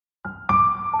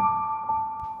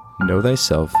Know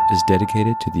Thyself is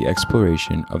dedicated to the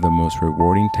exploration of the most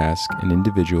rewarding task an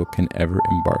individual can ever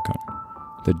embark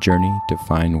on, the journey to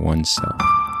find oneself.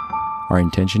 Our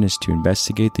intention is to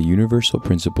investigate the universal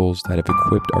principles that have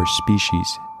equipped our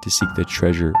species to seek the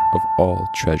treasure of all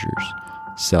treasures,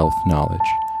 self-knowledge.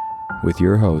 With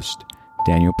your host,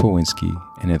 Daniel Powinski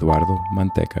and Eduardo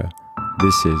Manteca,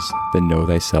 this is the Know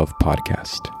Thyself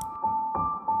podcast.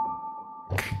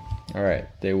 All right,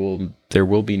 there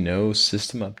will be no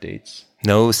system updates.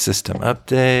 No system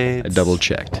updates. I double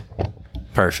checked.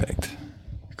 Perfect.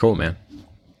 Cool, man.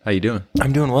 How you doing?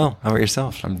 I'm doing well. How about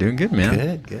yourself? I'm doing good,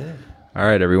 man. Good. All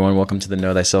right, everyone. Welcome to the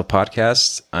Know Thyself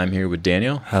podcast. I'm here with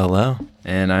Daniel. Hello.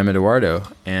 And I'm Eduardo.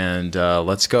 And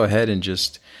let's go ahead and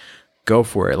just go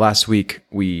for it. Last week,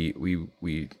 we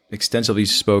extensively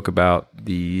spoke about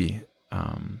the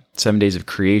 7 days of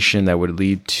creation that would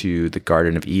lead to the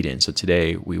Garden of Eden. So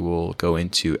today we will go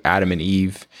into Adam and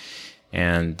Eve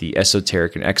and the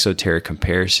esoteric and exoteric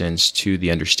comparisons to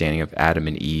the understanding of Adam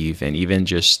and Eve, and even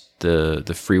just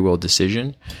the free will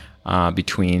decision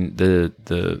between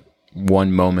the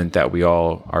one moment that we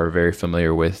all are very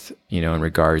familiar with, in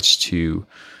regards to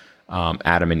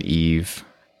Adam and Eve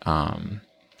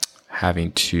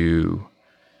having to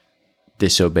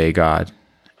disobey God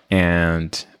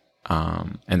and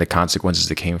the consequences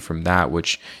that came from that,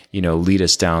 which, lead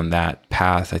us down that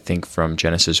path, I think, from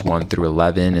Genesis 1 through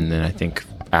 11. And then I think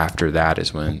after that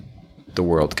is when the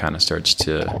world kind of starts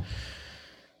to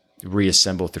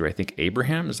reassemble through, I think,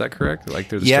 Abraham. Is that correct? Like,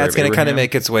 through the story it's going to kind of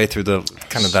make its way through the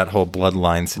kind of that whole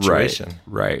bloodline situation.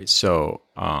 Right. So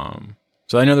I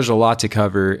know there's a lot to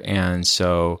cover. And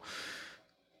so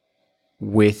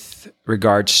with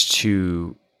regards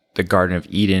to the Garden of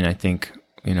Eden, I think,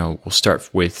 we'll start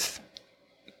with,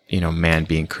 man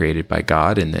being created by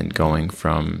God, and then going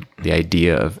from the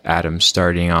idea of Adam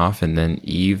starting off and then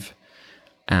Eve.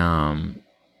 And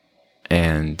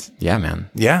yeah, man.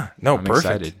 Yeah, no, I'm perfect.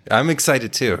 excited. I'm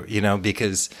excited too,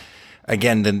 because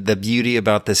again, the beauty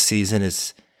about this season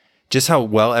is just how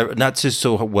well, not just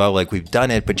so well like we've done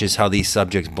it, but just how these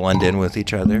subjects blend in with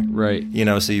each other. Right.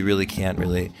 So you really can't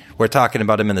we're talking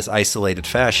about them in this isolated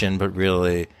fashion, but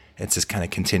really it's this kind of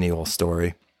continual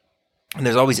story. And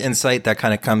there's always insight that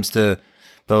kind of comes to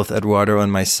both Eduardo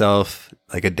and myself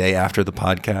like a day after the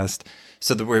podcast.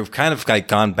 So that we've kind of like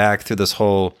gone back through this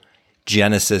whole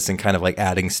Genesis and kind of like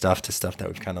adding stuff to stuff that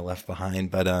we've kind of left behind.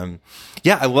 But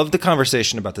I love the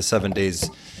conversation about the 7 days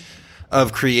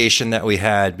of creation that we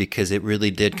had, because it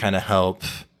really did kind of help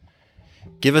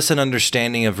give us an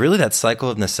understanding of really that cycle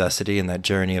of necessity and that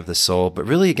journey of the soul, but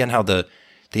really, again, how the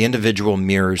individual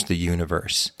mirrors the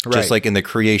universe. Right. Just like in the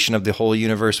creation of the whole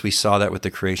universe, we saw that with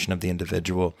the creation of the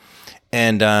individual.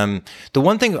 And the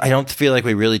one thing I don't feel like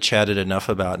we really chatted enough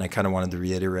about, and I kind of wanted to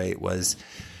reiterate, was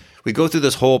we go through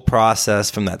this whole process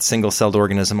from that single-celled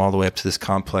organism all the way up to this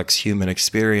complex human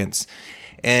experience.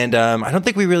 And I don't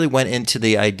think we really went into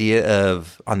the idea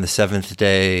of on the seventh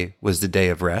day was the day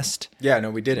of rest. Yeah, no,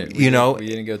 we didn't. We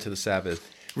didn't go to the Sabbath.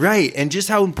 Right, and just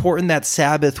how important that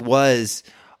Sabbath was,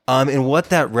 and what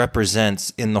that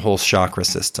represents in the whole chakra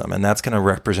system. And that's going to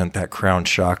represent that crown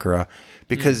chakra.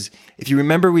 Because if you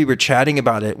remember, we were chatting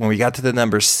about it when we got to the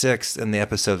number 6 in the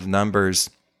episode of Numbers.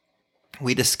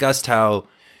 We discussed how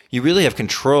you really have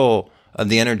control of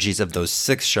the energies of those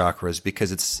 6 chakras,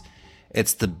 because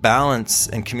it's the balance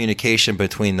and communication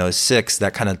between those 6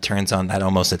 that kind of turns on that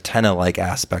almost antenna-like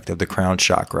aspect of the crown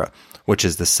chakra, which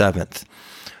is the 7th.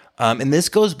 And this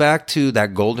goes back to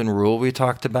that golden rule we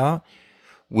talked about,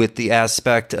 with the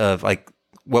aspect of like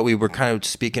what we were kind of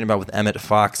speaking about with Emmett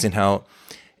Fox, and how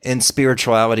in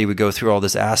spirituality we go through all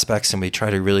these aspects and we try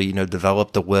to really,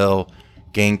 develop the will,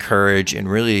 gain courage,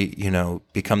 and really,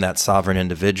 become that sovereign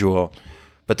individual.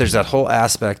 But there's that whole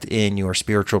aspect in your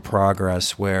spiritual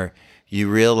progress where you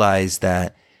realize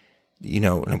that,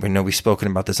 and we know we've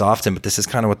spoken about this often, but this is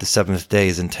kind of what the 7th day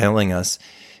is entailing us,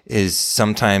 is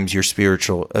sometimes your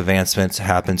spiritual advancements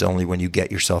happens only when you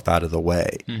get yourself out of the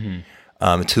way. Mm-hmm.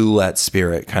 To let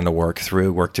spirit kind of work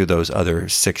through those other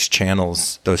 6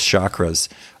 channels, those chakras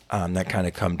that kind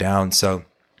of come down. So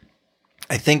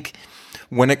I think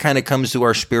when it kind of comes to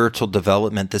our spiritual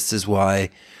development, this is why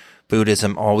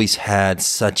Buddhism always had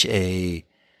such a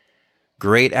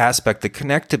great aspect to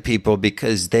connect to people,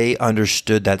 because they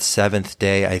understood that 7th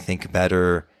day, I think,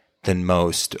 better than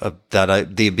most, of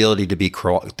that the ability to be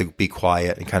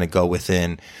quiet and kind of go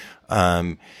within,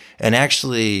 and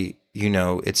actually,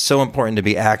 it's so important to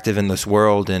be active in this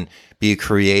world and be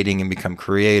creating and become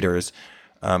creators.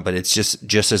 But it's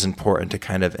just as important to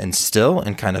kind of instill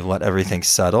and kind of let everything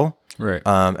settle, right?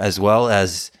 As well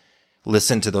as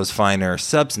listen to those finer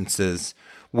substances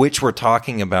which we're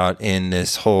talking about in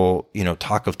this whole,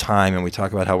 talk of time. And we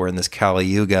talk about how we're in this Kali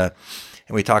Yuga,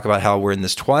 and we talk about how we're in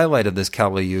this twilight of this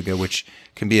Kali Yuga, which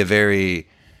can be a very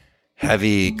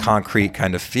heavy, concrete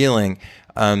kind of feeling.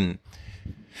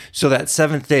 So that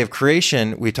seventh day of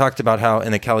creation, we talked about how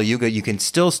in the Kali Yuga, you can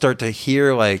still start to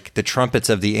hear like the trumpets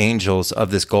of the angels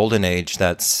of this golden age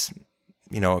that's,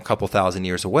 a couple thousand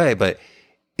years away. But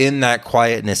in that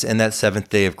quietness, in that seventh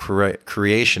day of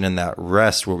creation, in that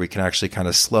rest where we can actually kind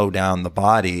of slow down the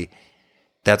body,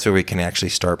 that's where we can actually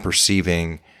start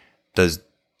perceiving the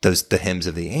hymns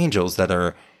of the angels that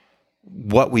are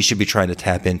what we should be trying to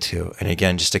tap into. And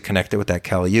again, just to connect it with that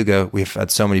Kali Yuga, we've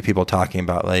had so many people talking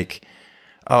about like,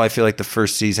 oh, I feel like the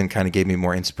first season kind of gave me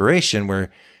more inspiration,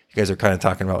 where you guys are kind of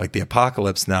talking about like the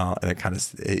apocalypse now, and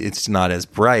it's not as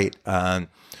bright.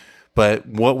 But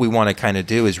what we want to kind of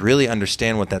do is really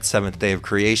understand what that seventh day of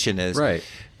creation is. Right.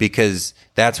 Because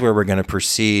that's where we're going to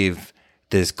perceive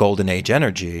this golden age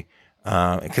energy.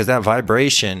 Because that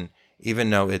vibration, even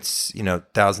though it's,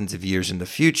 thousands of years in the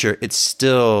future, it's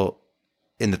still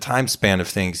in the time span of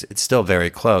things, it's still very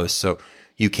close. So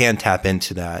you can tap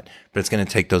into that, but it's going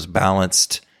to take those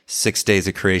balanced 6 days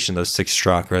of creation, those 6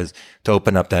 chakras, to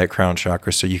open up that crown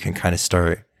chakra so you can kind of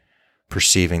start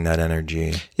perceiving that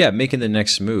energy. Yeah, making the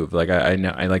next move. Like I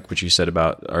like what you said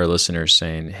about our listeners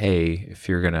saying, hey, if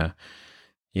you're going to,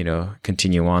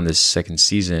 continue on this second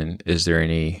season, is there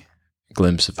any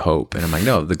glimpse of hope? And I'm like,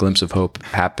 no, the glimpse of hope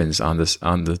happens on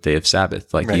the day of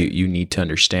Sabbath. Like right. you need to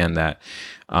understand that,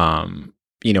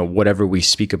 whatever we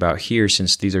speak about here,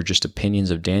 since these are just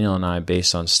opinions of Daniel and I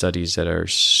based on studies that are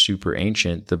super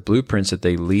ancient, the blueprints that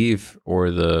they leave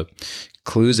or the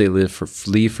clues they leave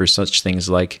for such things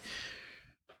like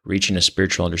reaching a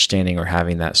spiritual understanding or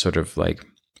having that sort of like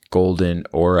golden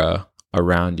aura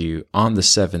around you on the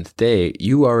seventh day,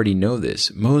 you already know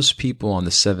this. Most people on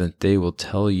the seventh day will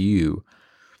tell you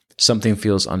something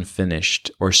feels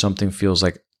unfinished or something feels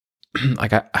like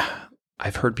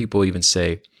I've heard people even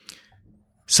say,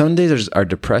 Sundays are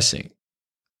depressing.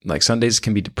 Like Sundays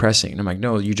can be depressing. And I'm like,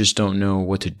 no, you just don't know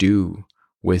what to do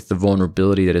with the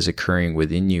vulnerability that is occurring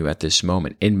within you at this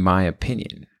moment, in my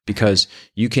opinion, because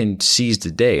you can seize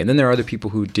the day. And then there are other people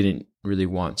who didn't really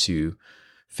want to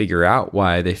figure out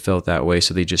why they felt that way.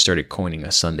 So they just started coining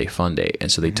a Sunday fun day.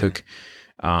 And so they took,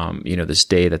 this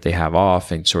day that they have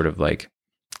off and sort of like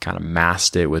kind of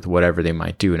masked it with whatever they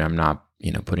might do. And I'm not,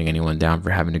 putting anyone down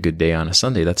for having a good day on a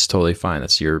Sunday. That's totally fine.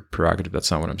 That's your prerogative. That's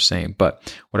not what I'm saying.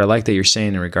 But what I like that you're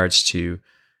saying in regards to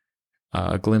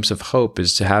a glimpse of hope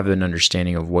is to have an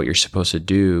understanding of what you're supposed to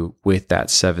do with that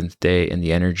seventh day and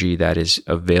the energy that is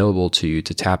available to you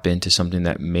to tap into something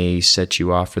that may set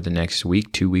you off for the next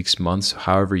week, 2 weeks, months,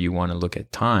 however you want to look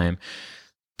at time.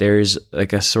 There's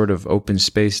like a sort of open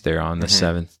space there on the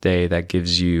seventh day that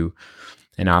gives you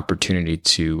an opportunity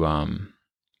to,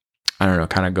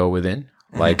 kind of go within.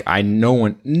 Like no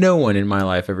one in my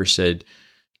life ever said,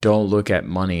 don't look at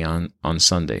money on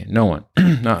Sunday. No one,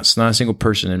 not a single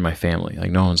person in my family.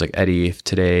 Like no one's like, Eddie, if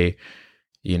today,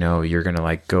 you're going to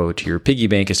like go to your piggy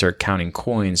bank and start counting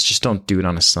coins, just don't do it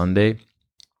on a Sunday.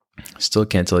 Still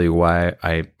can't tell you why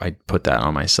I put that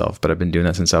on myself, but I've been doing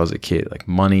that since I was a kid. Like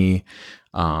money,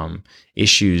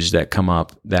 issues that come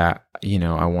up that,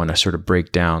 I want to sort of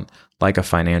break down like a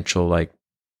financial,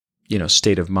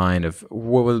 state of mind of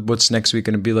what's next week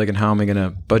going to be like and how am I going to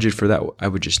budget for that? I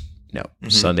would just,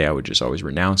 Sunday, I would just always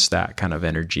renounce that kind of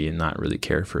energy and not really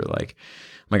care for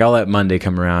I'll let Monday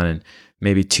come around and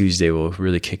maybe Tuesday will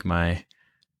really kick my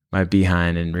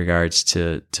behind in regards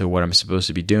to what I'm supposed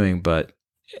to be doing.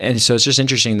 And so it's just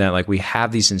interesting that we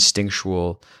have these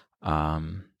instinctual,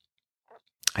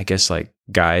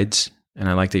 guides. And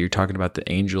I like that you're talking about the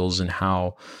angels and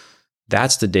how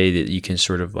that's the day that you can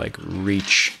sort of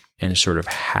reach and sort of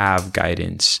have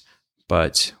guidance,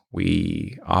 but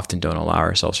we often don't allow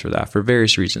ourselves for that for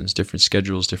various reasons, different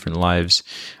schedules, different lives.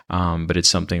 But it's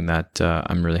something that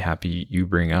I'm really happy you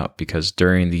bring up, because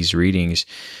during these readings,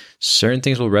 certain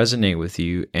things will resonate with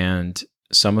you, and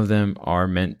some of them are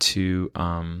meant to,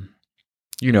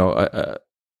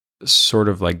 sort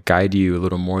of guide you a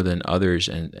little more than others.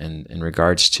 And in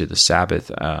regards to the Sabbath,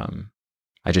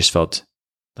 I just felt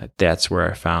like that's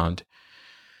where I found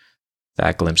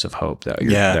that glimpse of hope that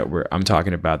I'm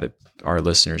talking about, that our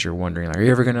listeners are wondering, are you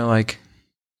ever going to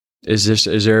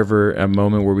is there ever a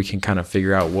moment where we can kind of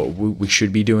figure out what we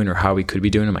should be doing or how we could be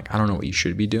doing? I'm like, I don't know what you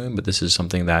should be doing, but this is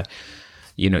something that,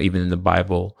 even in the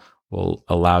Bible will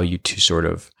allow you to sort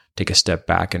of take a step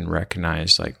back and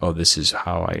recognize this is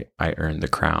how I earned the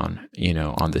crown,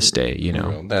 on this day,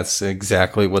 That's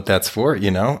exactly what that's for,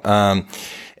 And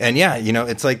yeah,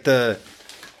 it's like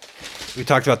we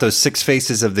talked about those 6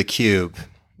 faces of the cube,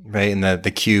 right? And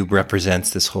the cube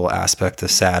represents this whole aspect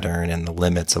of Saturn and the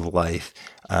limits of life.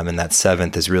 And that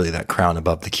 7th is really that crown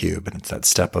above the cube, and it's that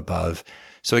step above.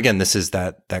 So again, this is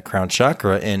that crown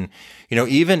chakra. And,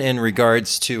 even in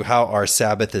regards to how our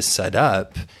Sabbath is set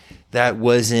up, that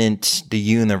wasn't the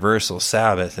universal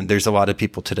Sabbath. And there's a lot of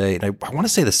people today, and I want to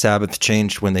say the Sabbath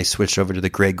changed when they switched over to the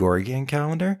Gregorian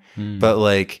calendar. But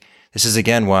this is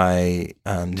again why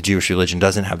the Jewish religion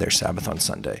doesn't have their Sabbath on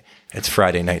Sunday. It's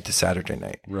Friday night to Saturday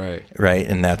night. Right. Right.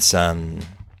 And that's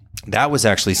that was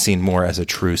actually seen more as a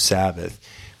true Sabbath,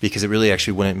 because it really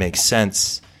actually wouldn't make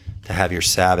sense to have your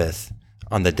Sabbath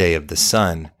on the day of the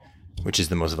sun, which is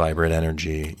the most vibrant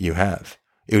energy you have.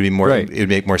 It would be more. Right. It would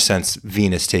make more sense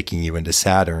Venus taking you into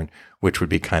Saturn, which would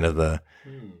be kind of the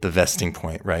vesting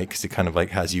point, right? Because it kind of like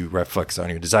has you reflex on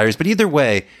your desires. But either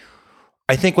way,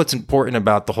 I think what's important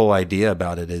about the whole idea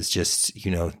about it is just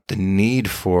the need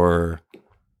for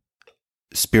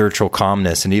spiritual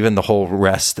calmness, and even the whole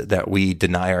rest that we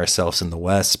deny ourselves in the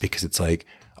West, because it's like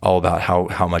all about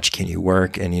how much can you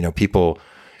work, and people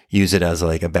use it as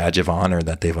like a badge of honor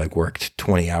that they've like worked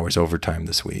 20 hours overtime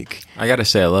this week. I gotta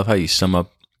say, I love how you sum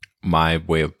up my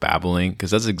way of babbling,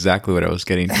 because that's exactly what I was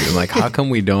getting to. I'm like, how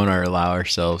come we don't allow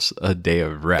ourselves a day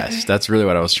of rest? That's really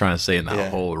what I was trying to say in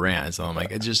that whole rant. So I'm like,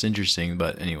 it's just interesting.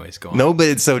 But anyways, go on. No, but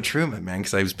it's so true, man,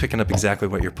 because I was picking up exactly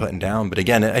what you're putting down. But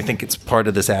again, I think it's part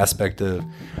of this aspect of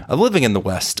living in the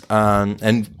West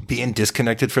and being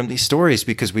disconnected from these stories,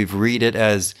 because we've read it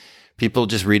as people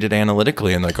just read it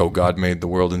analytically and like, oh, God made the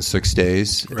world in 6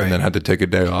 days and then had to take a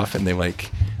day off, and they like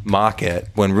mock it,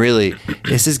 when really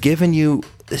this is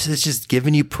just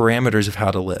giving you parameters of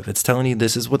how to live. It's telling you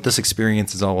this is what this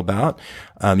experience is all about.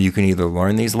 You can either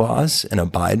learn these laws and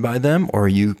abide by them, or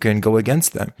you can go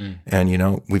against them.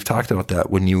 And, we've talked about that.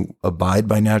 When you abide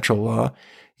by natural law,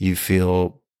 you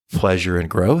feel pleasure and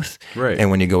growth. Right.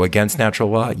 And when you go against natural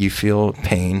law, you feel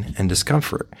pain and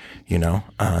discomfort, and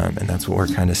that's what we're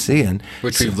kind of seeing.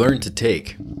 Which we've learned to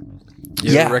take.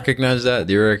 You ever recognize that?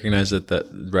 Do you recognize that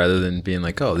rather than being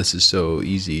like, oh, this is so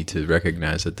easy to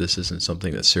recognize that this isn't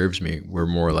something that serves me, we're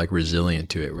more like resilient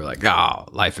to it. We're like, oh,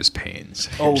 life is pains.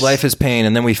 Oh, life is pain.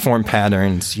 And then we form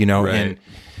patterns, Right. And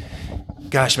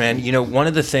gosh, man, one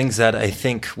of the things that I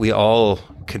think we all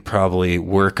could probably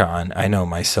work on, I know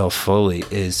myself fully,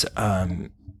 is,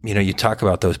 you talk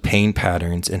about those pain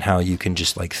patterns and how you can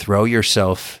just like throw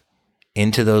yourself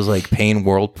into those like pain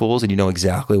whirlpools, and you know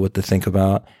exactly what to think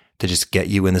about to just get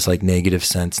you in this like negative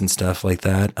sense and stuff like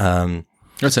that.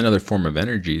 That's another form of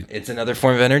energy. It's another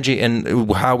form of energy,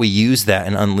 and how we use that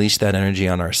and unleash that energy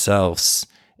on ourselves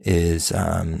is,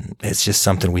 it's just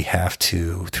something we have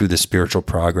to, through the spiritual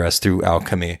progress, through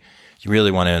alchemy, you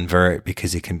really want to invert,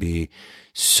 because it can be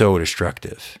so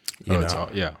destructive.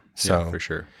 So for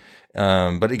sure.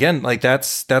 But again, like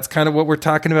that's kind of what we're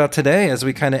talking about today as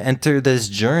we kind of enter this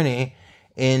journey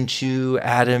into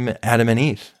Adam and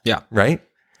Eve. Yeah. Right?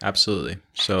 Absolutely.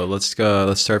 So let's go.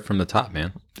 Let's start from the top,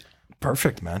 man.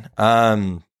 Perfect, man.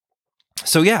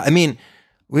 So yeah, I mean,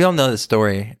 we all know the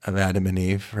story of Adam and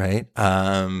Eve, right?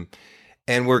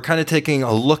 And we're kind of taking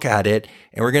a look at it,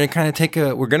 and we're going to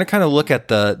kind of look at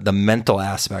the mental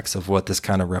aspects of what this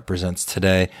kind of represents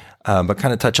today, but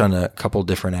kind of touch on a couple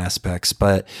different aspects.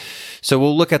 But so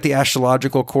we'll look at the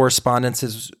astrological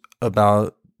correspondences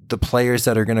about the players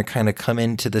that are going to kind of come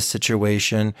into this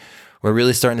situation. We're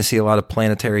really starting to see a lot of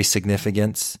planetary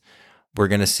significance. We're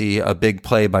going to see a big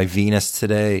play by Venus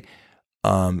today.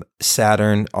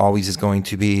 Saturn always is going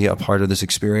to be a part of this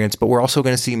experience, but we're also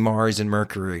going to see Mars and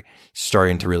Mercury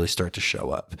starting to show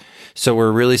up. So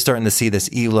we're really starting to see this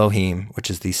Elohim,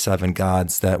 which is these 7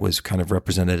 gods that was kind of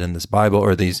represented in this Bible,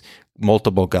 or these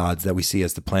multiple gods that we see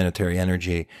as the planetary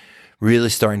energy, really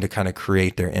starting to kind of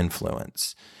create their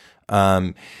influence.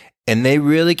 And they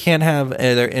really can't have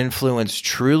their influence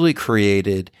truly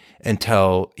created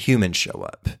until humans show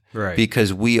up. Right.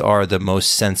 Because we are the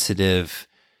most sensitive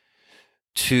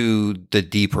to the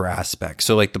deeper aspects.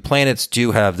 So like the planets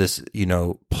do have this,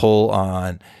 pull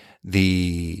on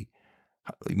the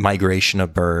migration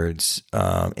of birds,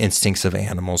 instincts of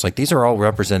animals. Like these are all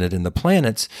represented in the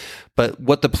planets. But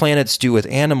what the planets do with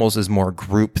animals is more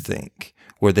groupthink,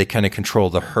 where they kind of control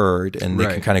the herd and they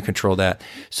can kind of control that.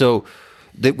 So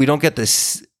that we don't get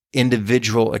this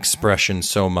individual expression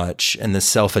so much and the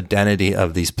self-identity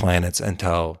of these planets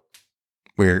until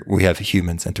we have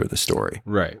humans enter the story.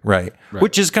 Right.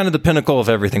 Which is kind of the pinnacle of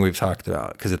everything we've talked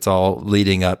about, because it's all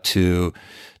leading up to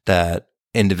that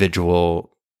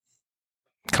individual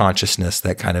consciousness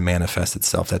that kind of manifests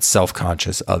itself, that's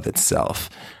self-conscious of itself.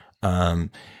 And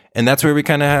that's where we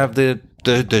kind of have the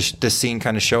the scene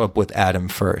kind of show up with Adam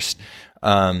first.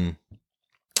 And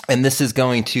this is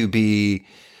going to be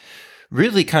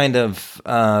really kind of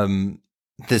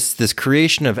this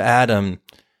creation of Adam.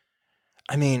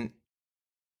 I mean,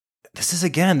 this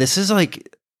is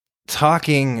like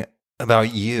talking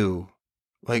about you,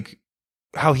 like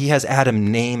how he has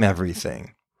Adam name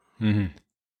everything. Mm-hmm.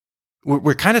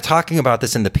 We're kind of talking about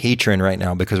this in the Patreon right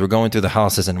now because we're going through the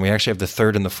houses, and we actually have the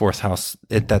third and the fourth house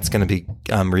that's going to be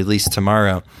released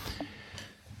tomorrow.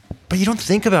 But you don't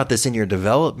think about this in your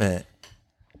development.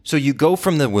 So you go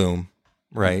from the womb,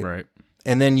 right? Right.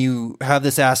 And then you have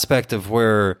this aspect of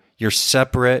where you're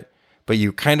separate, but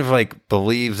you kind of like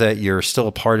believe that you're still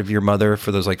a part of your mother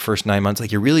for those like first 9 months.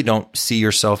 Like you really don't see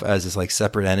yourself as this like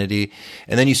separate entity.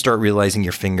 And then you start realizing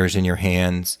your fingers in your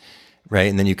hands, right?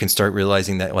 And then you can start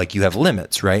realizing that like you have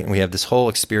limits, right? And we have this whole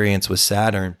experience with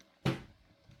Saturn.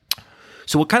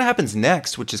 So what kind of happens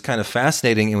next, which is kind of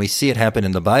fascinating, and we see it happen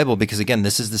in the Bible, because again,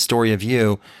 this is the story of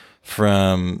you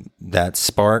from that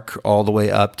spark all the way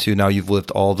up to now you've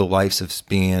lived all the lives of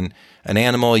being an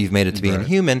animal, you've made it to being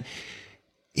human.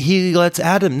 He lets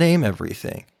Adam name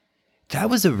everything. That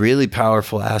was a really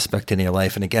powerful aspect in your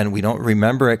life. And again, we don't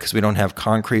remember it because we don't have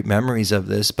concrete memories of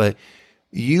this, but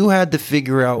you had to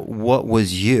figure out what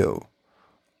was you.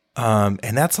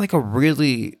 And that's like a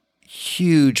really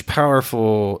huge,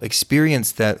 powerful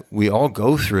experience that we all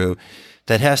go through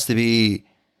that has to be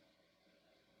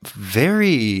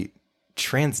very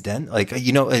transcendent. Like,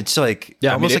 you know, it's like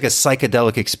almost like a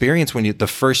psychedelic experience when the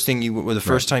first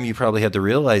time you probably had to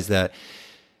realize that,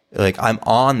 like, I'm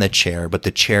on the chair, but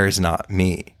the chair is not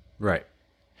me. Right.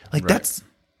 Like, that's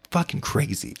fucking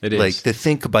crazy. It is. Like, to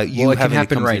think about you well, it having can happen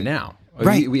to come right to, now.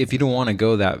 Right. If you don't want to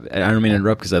go that, I don't mean to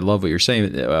interrupt because I love what you're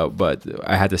saying, but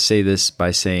I had to say this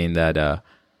by saying that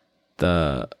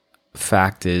the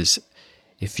fact is,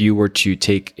 if you were to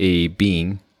take a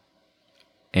being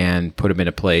and put him in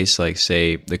a place like,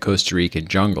 say, the Costa Rican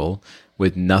jungle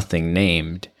with nothing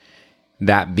named,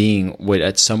 that being would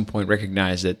at some point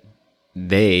recognize that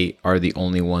they are the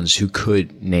only ones who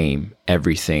could name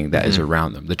everything that is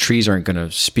around them. The trees aren't going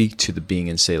to speak to the being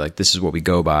and say, like, this is what we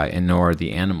go by, and nor are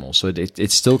the animals. So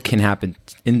it still can happen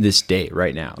in this day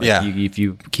right now. Like, if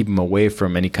you keep them away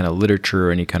from any kind of literature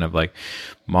or any kind of like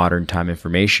modern time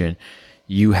information,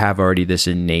 you have already this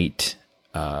innate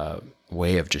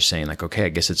way of just saying, like, okay, I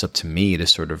guess it's up to me to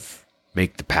sort of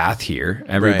make the path here.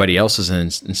 Everybody else is in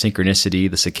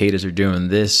synchronicity. The cicadas are doing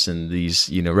this, and these,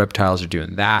 you know, reptiles are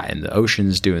doing that, and the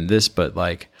ocean's doing this, but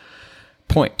like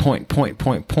point,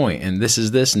 and this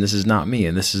is this, and this is not me,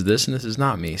 and this is this, and this is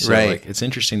not me. So like, it's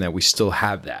interesting that we still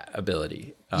have that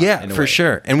ability. For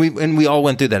sure. And we all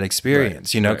went through that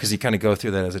experience, you know, because you kind of go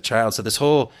through that as a child. So this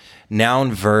whole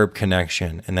noun verb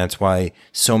connection, and that's why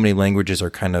so many languages are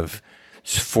kind of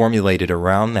formulated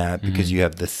around that, because you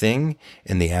have the thing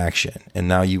and the action, and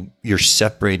now you're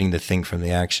separating the thing from the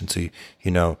action. So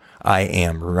you know, I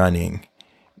am running.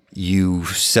 You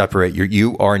separate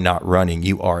you are not running.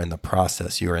 You are in the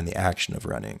process. You are in the action of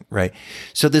running, right?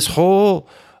 So this whole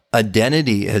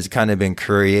identity has kind of been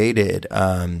created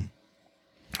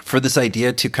for this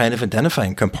idea to kind of identify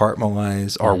and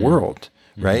compartmentalize our world.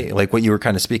 Right? Like what you were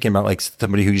kind of speaking about, like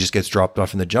somebody who just gets dropped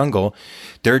off in the jungle,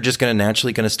 they're just going to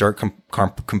naturally start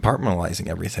compartmentalizing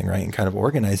everything, right? And kind of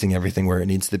organizing everything where it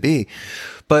needs to be.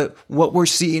 But what we're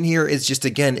seeing here is just,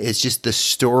 again, it's just the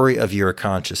story of your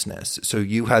consciousness. So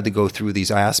you had to go through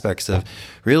these aspects of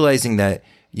realizing that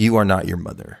you are not your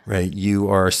mother, right? You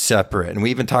are separate. And we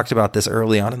even talked about this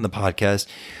early on in the podcast,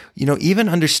 you know, even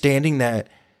understanding that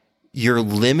you're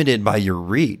limited by your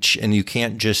reach, and you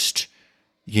can't just,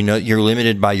 you know, you're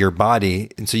limited by your body.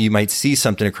 And so you might see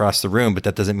something across the room, but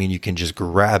that doesn't mean you can just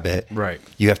grab it. Right.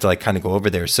 You have to like kind of go over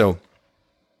there. So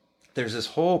there's this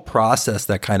whole process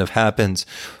that kind of happens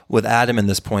with Adam in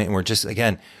this point. And we're just,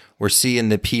 again, we're seeing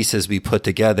the pieces we put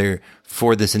together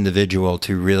for this individual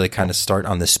to really kind of start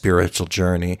on the spiritual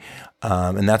journey.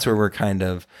 And that's where we're kind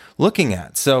of looking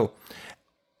at. So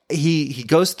he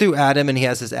goes through Adam, and he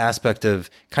has this aspect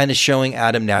of kind of showing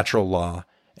Adam natural law,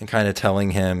 and kind of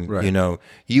telling him, you know,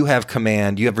 you have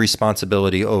command, you have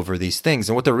responsibility over these things.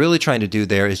 And what they're really trying to do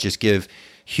there is just give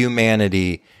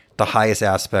humanity the highest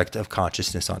aspect of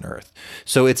consciousness on earth.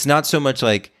 So it's not so much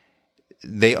like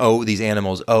these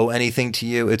animals owe anything to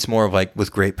you. It's more of like,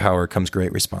 with great power comes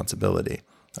great responsibility.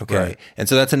 Okay. Right. And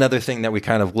so that's another thing that we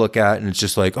kind of look at, and it's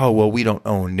just like, oh, well, we don't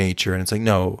own nature. And it's like,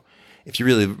 no, if you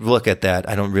really look at that,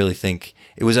 I don't really think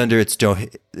it was under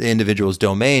the individual's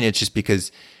domain. It's just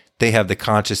because they have the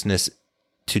consciousness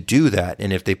to do that.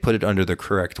 And if they put it under the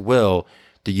correct will,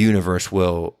 the universe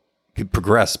will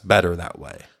progress better that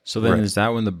way. So then Right. is that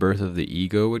when the birth of the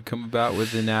ego would come about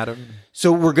within Adam?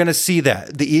 So we're going to see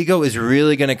that the ego is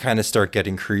really going to kind of start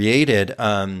getting created.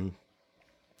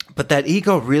 But that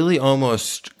ego really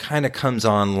almost kind of comes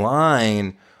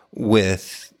online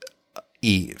with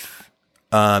Eve.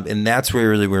 And that's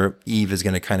where Eve is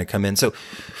going to kind of come in. So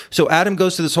Adam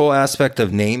goes to this whole aspect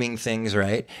of naming things,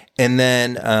 right? And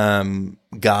then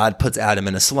God puts Adam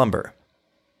in a slumber.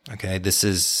 Okay, this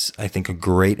is, I think, a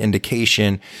great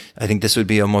indication. I think this would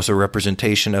be almost a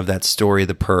representation of that story,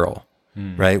 the pearl,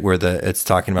 right? Where it's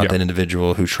talking about that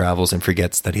individual who travels and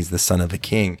forgets that he's the son of a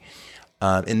king.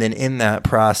 And then in that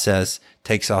process,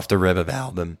 takes off the rib of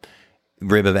Adam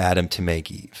to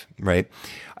make Eve, right?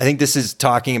 I think this is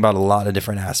talking about a lot of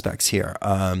different aspects here.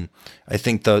 I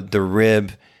think the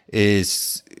rib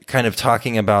is kind of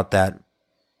talking about that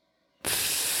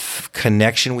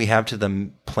connection we have to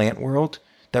the plant world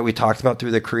that we talked about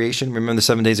through the creation. Remember the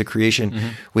 7 days of creation? Mm-hmm.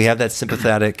 We have that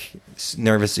sympathetic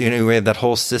nervous, we have that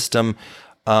whole system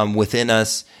within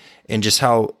us, and just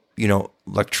how,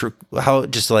 how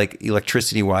just like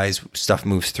electricity wise stuff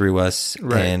moves through us.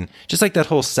 Right. And just like that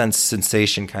whole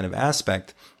sensation kind of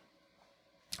aspect,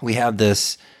 we have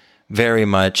this very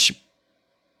much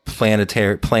plant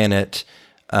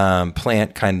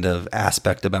kind of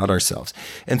aspect about ourselves.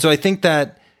 And so I think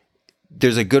that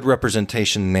there's a good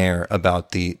representation there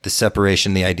about the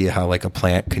separation, the idea how like a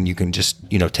plant you can just,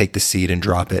 take the seed and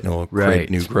drop it and it will create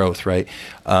new growth. Right.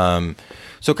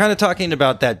 So kind of talking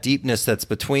about that deepness that's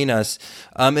between us.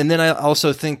 And then I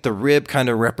also think the rib kind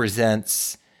of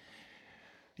represents,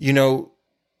 the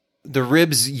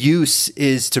rib's use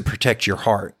is to protect your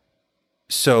heart.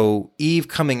 So Eve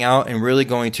coming out and really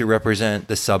going to represent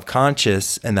the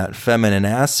subconscious and that feminine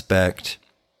aspect,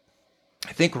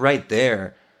 I think right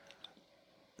there,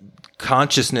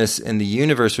 consciousness in the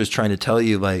universe was trying to tell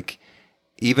you, like,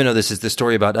 even though this is the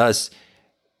story about us,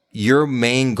 your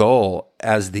main goal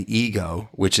as the ego,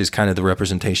 which is kind of the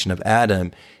representation of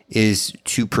Adam, is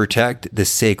to protect the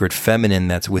sacred feminine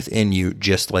that's within you,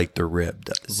 just like the rib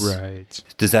does. Right.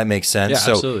 Does that make sense? Yeah,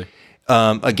 so, absolutely.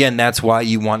 Again, that's why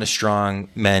you want a strong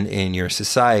men in your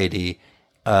society,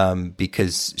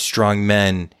 because strong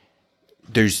men,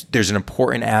 there's an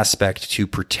important aspect to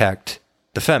protect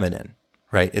the feminine.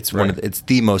 Right. It's it's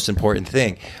the most important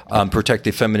thing. Protect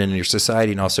the feminine in your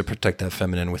society and also protect that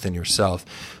feminine within yourself.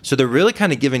 So they're really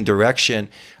kind of giving direction,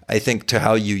 I think, to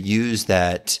how you use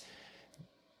that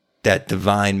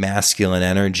divine masculine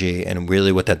energy, and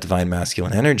really what that divine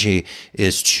masculine energy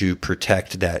is to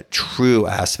protect that true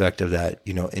aspect of that,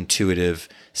 intuitive,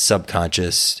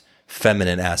 subconscious,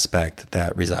 feminine aspect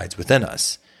that resides within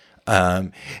us.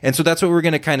 And so that's what we're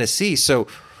going to kind of see. So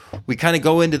we kind of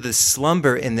go into the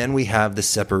slumber, and then we have the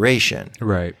separation.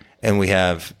 Right. And we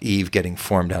have Eve getting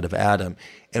formed out of Adam.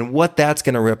 And what that's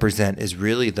going to represent is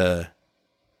really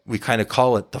we kind of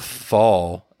call it the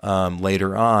fall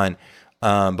later on.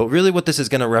 But really what this is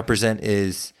going to represent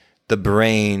is the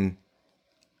brain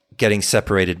getting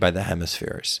separated by the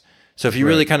hemispheres. So if you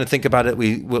really kind of think about it,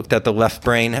 we looked at the left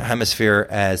brain hemisphere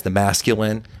as the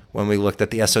masculine when we looked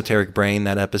at the esoteric brain,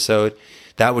 that episode.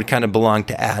 That would kind of belong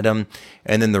to Adam.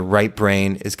 And then the right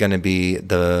brain is going to be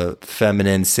the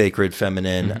feminine, sacred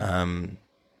feminine,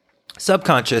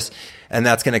 subconscious. And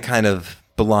that's going to kind of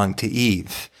belong to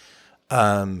Eve.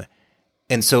 And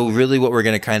so really what we're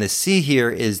going to kind of see here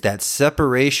is that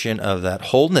separation of that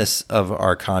wholeness of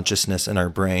our consciousness and our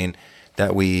brain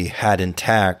that we had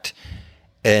intact.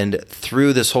 And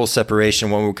through this whole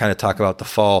separation, when we kind of talk about the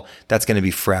fall, that's going to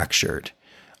be fractured.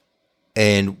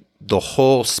 And the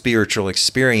whole spiritual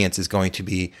experience is going to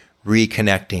be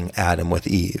reconnecting Adam with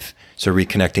Eve. So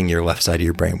reconnecting your left side of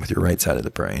your brain with your right side of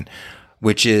the brain,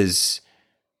 which is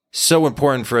so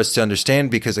important for us to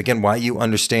understand, because again, why you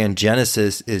understand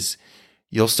Genesis is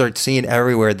you'll start seeing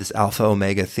everywhere this alpha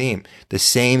omega theme. The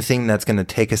same thing that's going to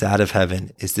take us out of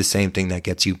heaven is the same thing that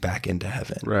gets you back into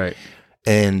heaven. Right.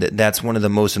 And that's one of the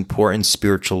most important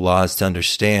spiritual laws to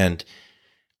understand,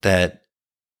 that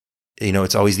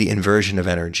it's always the inversion of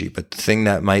energy, but the thing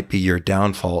that might be your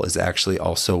downfall is actually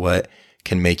also what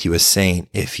can make you a saint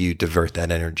if you divert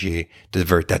that energy,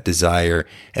 divert that desire,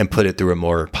 and put it through a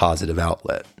more positive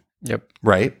outlet. Yep.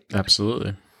 Right?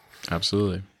 Absolutely.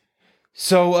 Absolutely.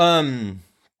 So,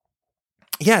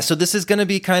 so this is going to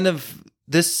be kind of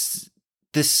this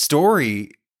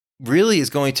story really is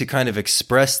going to kind of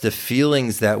express the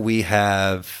feelings that we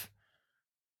have,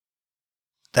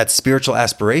 that spiritual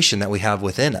aspiration that we have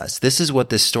within us. This is what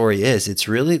this story is. It's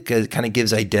really kind of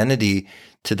gives identity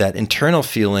to that internal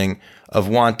feeling of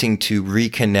wanting to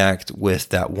reconnect with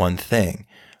that one thing.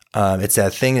 It's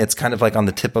that thing that's kind of like on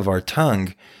the tip of our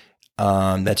tongue,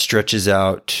 that stretches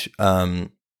out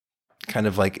kind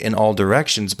of like in all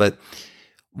directions. But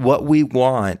what we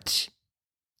want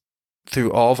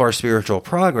through all of our spiritual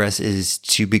progress is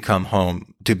to become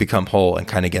whole and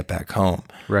kind of get back home.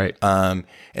 Right.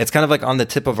 It's kind of like on the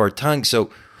tip of our tongue. So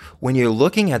when you're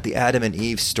looking at the Adam and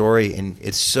Eve story, and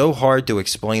it's so hard to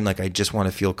explain, like, I just want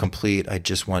to feel complete. I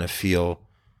just want to feel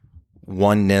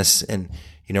oneness. And,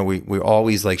 you know, we're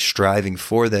always like striving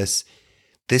for this.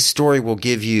 This story will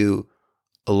give you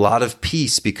a lot of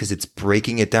peace because it's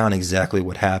breaking it down exactly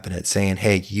what happened. It's saying,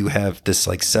 hey, you have this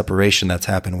like separation that's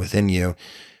happened within you.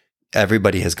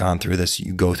 Everybody has gone through this.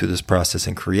 You go through this process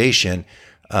in creation.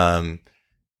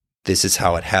 This is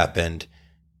how it happened.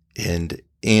 And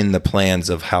in the plans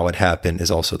of how it happened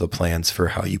is also the plans for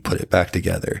how you put it back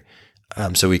together.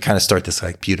 So we kind of start this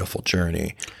like beautiful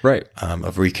journey, Right.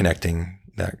 Of reconnecting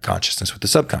that consciousness with the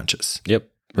subconscious. Yep.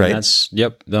 Right.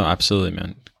 No, absolutely,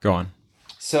 man. Go on.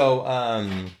 So,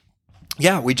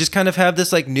 yeah, we just kind of have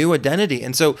this like new identity.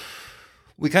 And so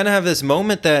we kind of have this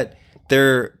moment that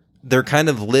they're kind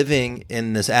of living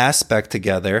in this aspect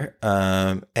together.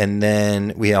 And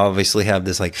then we obviously have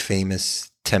this like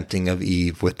famous tempting of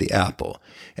Eve with the apple.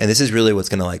 And this is really what's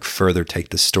going to like further take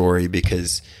the story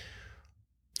because...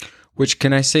 Which,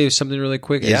 can I say something really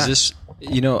quick? Yeah. Is this,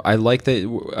 you know, I like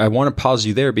that. I want to pause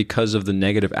you there because of the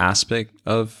negative aspect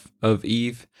of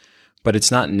Eve, but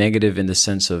it's not negative in the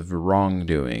sense of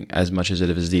wrongdoing as much as it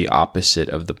is the opposite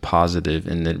of the positive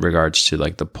in regards to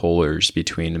like the polars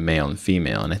between the male and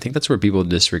female. And I think that's where people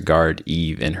disregard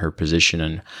Eve and her position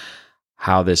and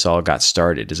how this all got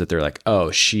started, is that they're like,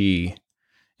 oh, she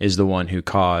is the one who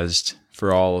caused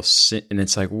for all of sin. And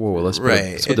it's like, whoa, let's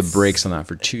put the brakes on that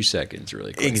for 2 seconds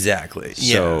really quick. Exactly.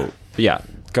 So, yeah,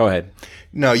 go ahead.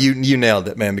 No, you nailed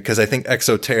it, man, because I think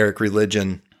exoteric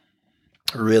religion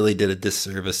really did a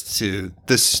disservice to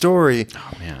the story.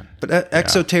 Oh, man. But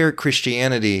exoteric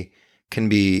Christianity can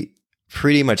be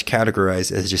pretty much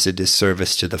categorized as just a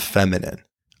disservice to the feminine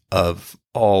of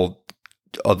all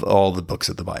the books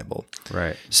of the Bible.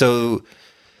 Right. So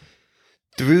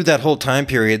through that whole time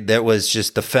period, that was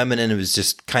just the feminine was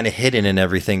just kind of hidden in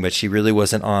everything, but she really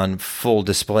wasn't on full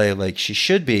display like she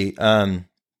should be.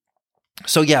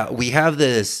 So yeah, we have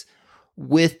this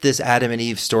with this Adam and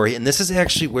Eve story, and this is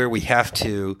actually where we have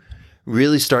to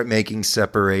really start making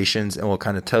separations, and we'll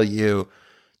kind of tell you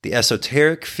the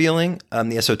esoteric feeling,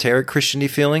 the esoteric Christianity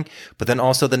feeling, but then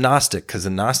also the Gnostic, because the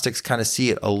Gnostics kind of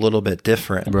see it a little bit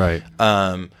different. Right.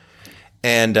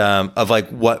 And of like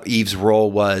what Eve's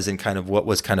role was and kind of what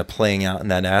was kind of playing out in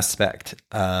that aspect.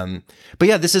 But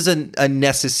yeah, this is a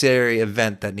necessary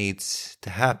event that needs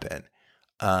to happen.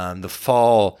 The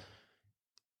fall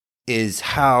is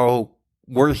how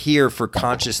we're here for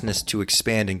consciousness to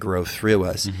expand and grow through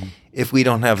us. Mm-hmm. If we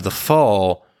don't have the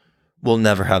fall, we'll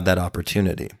never have that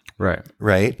opportunity. Right.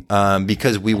 Right?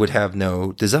 Because we would have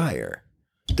no desire.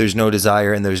 There's no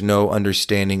desire and there's no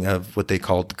understanding of what they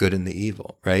call the good and the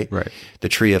evil, right? Right. The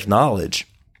tree of knowledge.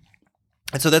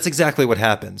 And so that's exactly what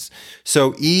happens.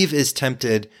 So Eve is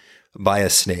tempted by a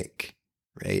snake,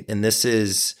 right? And this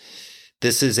is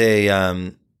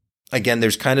a, again,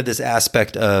 there's kind of this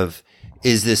aspect of,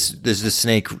 is the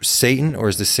snake Satan or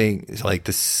is the snake like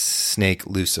the snake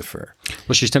Lucifer?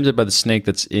 Well, she's tempted by the snake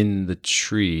that's in the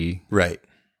tree. Right.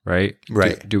 Right?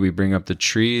 Right. Do we bring up the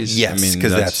trees? Yes,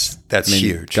 because that's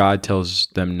huge. God tells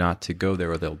them not to go there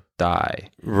or they'll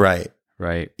die. Right.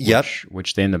 Right. Yep.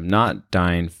 Which they end up not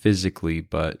dying physically,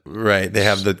 but... Right. They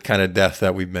have the kind of death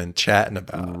that we've been chatting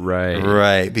about. Right.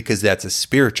 Right. Because that's a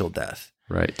spiritual death.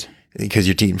 Right. Because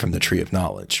you're eating from the tree of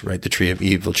knowledge, right? The tree of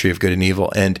evil, tree of good and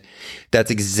evil. And that's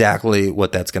exactly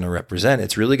what that's going to represent.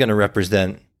 It's really going to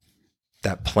represent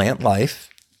that plant life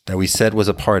that we said was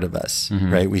a part of us,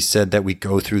 mm-hmm. right? We said that we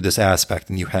go through this aspect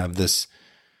and you have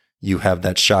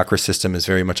that chakra system is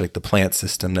very much like the plant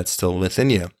system that's still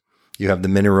within you. You have the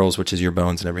minerals, which is your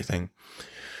bones and everything.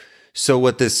 So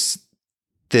what this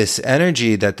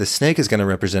energy that the snake is going to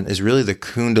represent is really the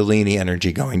Kundalini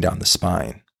energy going down the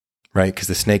spine, right? Because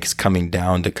the snake is coming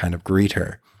down to kind of greet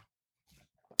her.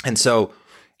 And so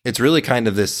it's really kind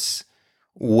of this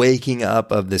waking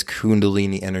up of this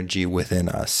Kundalini energy within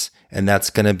us. And that's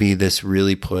going to be this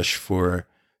really push for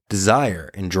desire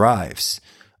and drives.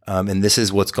 And this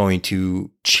is what's going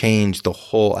to change the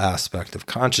whole aspect of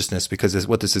consciousness, because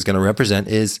what this is going to represent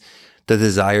is the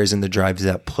desires and the drives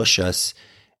that push us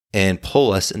and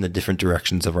pull us in the different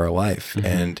directions of our life. Mm-hmm.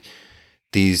 And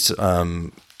these,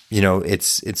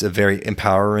 it's a very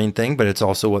empowering thing, but it's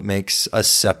also what makes us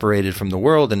separated from the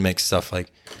world and makes stuff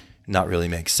like not really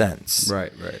make sense.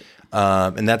 Right, right.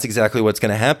 And that's exactly what's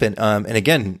going to happen. And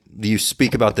again, you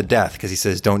speak about the death because he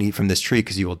says, don't eat from this tree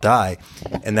because you will die.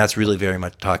 And that's really very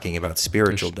much talking about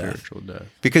spiritual death.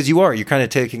 Because you're kind of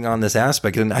taking on this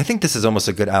aspect. And I think this is almost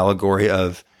a good allegory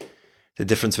of the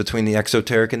difference between the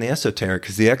exoteric and the esoteric,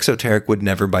 because the exoteric would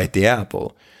never bite the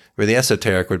apple, where the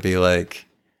esoteric would be like,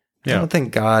 I don't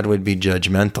think God would be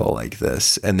judgmental like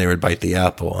this. And they would bite the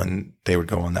apple and they would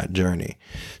go on that journey.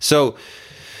 So,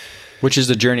 which is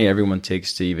the journey everyone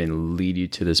takes to even lead you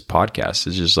to this podcast.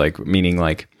 It's just like, meaning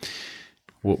like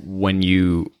when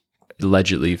you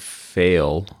allegedly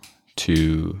fail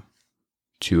to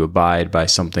abide by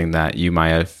something that you might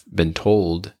have been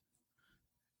told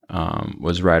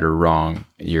was right or wrong,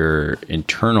 your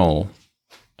internal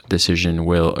decision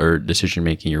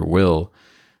making, your will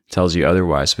tells you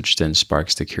otherwise, which then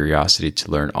sparks the curiosity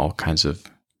to learn all kinds of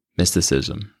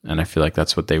mysticism. And I feel like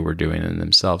that's what they were doing in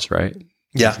themselves, right?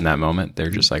 Yeah. In that moment, they're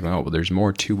just like, oh, well, there's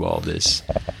more to all this.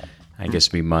 I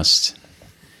guess we must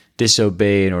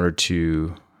disobey in order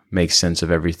to make sense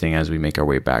of everything as we make our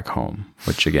way back home,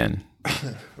 which again,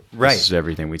 right, this is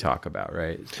everything we talk about,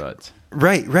 right? But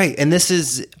right. And this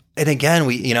is, and again,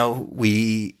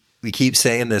 we keep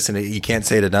saying this, and you can't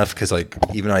say it enough because, like,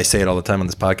 even though I say it all the time on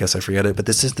this podcast, I forget it. But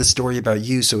this is the story about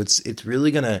you, so it's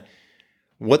really gonna.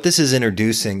 What this is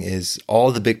introducing is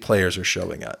all the big players are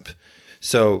showing up.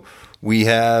 So we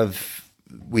have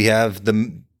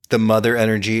the mother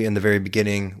energy in the very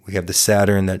beginning. We have the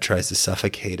Saturn that tries to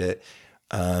suffocate it.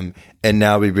 And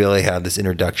now we really have this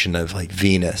introduction of like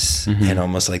Venus and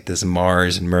almost like this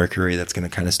Mars and Mercury that's going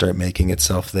to kind of start making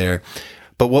itself there.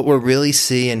 But what we're really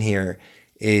seeing here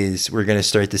is we're going to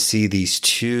start to see these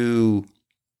two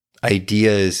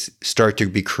ideas start to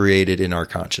be created in our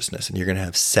consciousness. And you're going to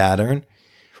have Saturn,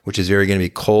 which is very going to be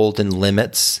cold and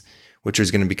limits, which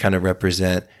is going to be kind of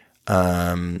represent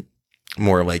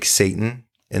more like Satan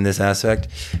in this aspect.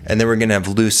 And then we're going to have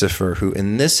Lucifer, who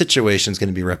in this situation is going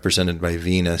to be represented by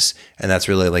Venus. And that's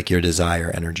really like your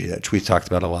desire energy, that we talked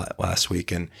about a lot last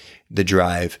week, and the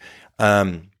drive.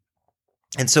 And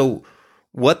so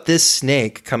what this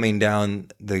snake coming down,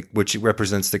 which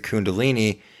represents the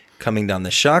Kundalini coming down the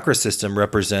chakra system,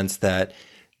 represents that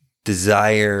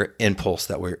desire impulse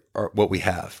that what we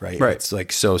have, right? It's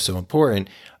like so important.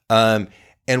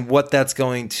 And what that's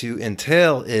going to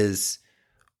entail is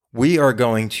we are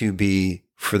going to be,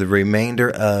 for the remainder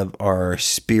of our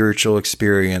spiritual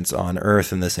experience on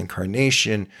earth in this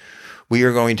incarnation, we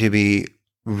are going to be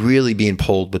really being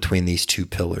pulled between these two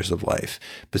pillars of life,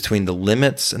 between the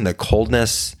limits and the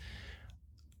coldness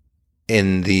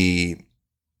in the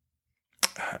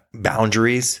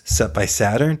boundaries set by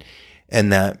Saturn,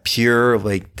 and that pure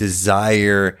like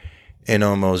desire and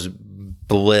almost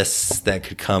bliss that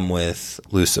could come with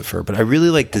Lucifer. But I really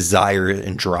like desire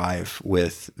and drive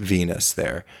with Venus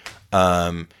there,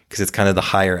 because it's kind of the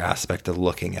higher aspect of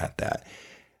looking at that.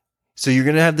 So you're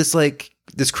going to have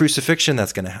this crucifixion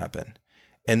that's going to happen.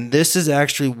 And this is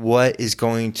actually what is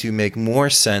going to make more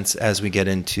sense as we get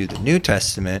into the New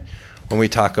Testament, when we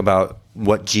talk about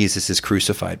what Jesus is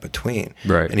crucified between.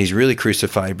 Right. And he's really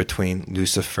crucified between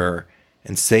Lucifer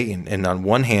and Satan. And on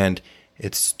one hand,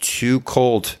 it's too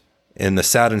cold. In the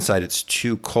Saturn side, it's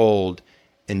too cold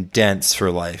and dense for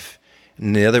life.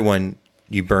 And the other one,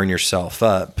 you burn yourself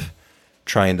up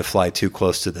trying to fly too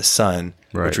close to the sun,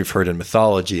 which we've heard in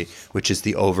mythology, which is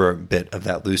the over bit of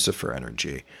that Lucifer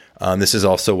energy. This is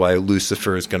also why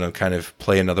Lucifer is going to kind of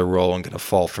play another role and going to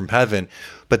fall from heaven.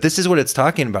 But this is what it's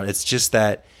talking about. It's just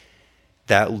that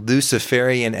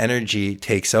Luciferian energy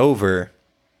takes over,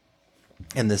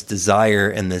 and this desire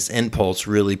and this impulse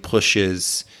really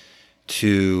pushes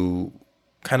to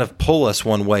kind of pull us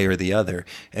one way or the other.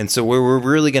 And so where we're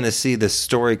really going to see this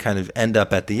story kind of end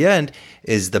up at the end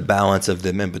is the balance of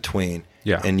them in between.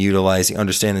 Yeah. And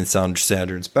understanding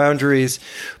Saturn's boundaries,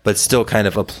 but still kind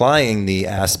of applying the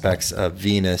aspects of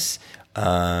Venus,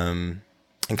 and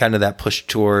kind of that push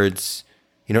towards,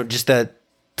 just that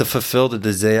to fulfill the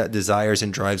desires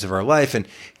and drives of our life and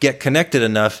get connected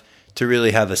enough to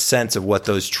really have a sense of what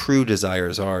those true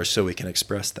desires are so we can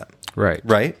express them. Right.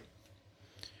 Right?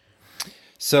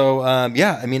 So, I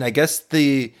guess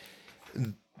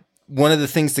one of the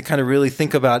things to kind of really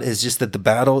think about is just that the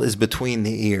battle is between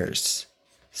the ears.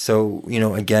 So,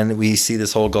 again, we see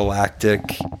this whole galactic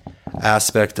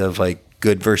aspect of like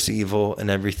good versus evil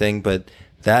and everything, but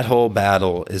that whole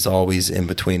battle is always in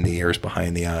between the ears,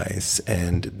 behind the eyes,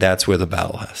 and that's where the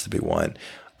battle has to be won.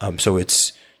 So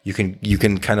you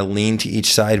can kind of lean to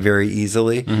each side very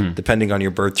easily. Mm-hmm. Depending on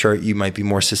your birth chart, you might be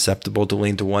more susceptible to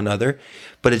lean to one other,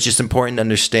 but it's just important to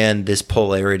understand this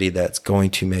polarity that's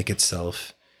going to make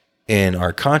itself in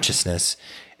our consciousness.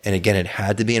 And again, it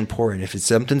had to be important. If it's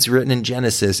something's written in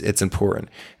Genesis, it's important.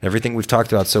 And everything we've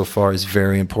talked about so far is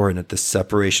very important. At the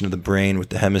separation of the brain with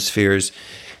the hemispheres,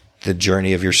 the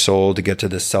journey of your soul to get to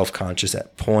the self-conscious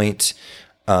at point.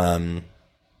 And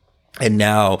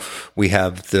now we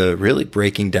have the really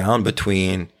breaking down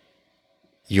between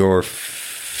your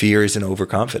fears and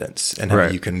overconfidence, and how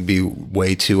you can be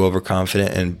way too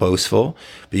overconfident and boastful,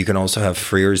 but you can also have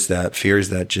fears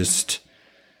that just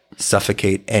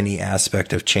suffocate any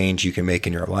aspect of change you can make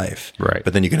in your life. Right.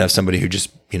 But then you can have somebody who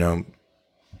just,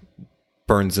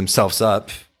 burns themselves up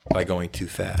by going too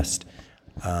fast.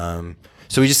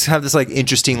 So we just have this like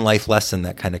interesting life lesson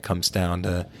that kind of comes down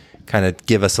to kind of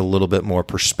give us a little bit more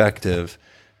perspective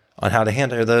on how to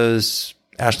handle those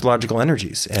astrological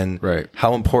energies and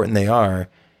how important they are,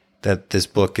 that this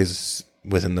book is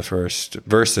within the first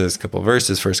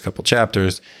couple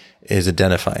chapters is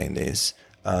identifying these.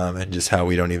 And just how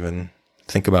we don't even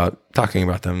think about talking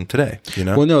about them today,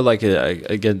 Well, no, like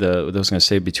again, what I was going to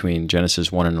say, between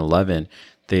Genesis 1 and 11,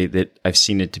 that I've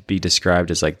seen it to be described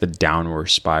as like the downward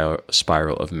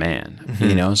spiral of man.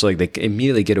 Mm-hmm. So like they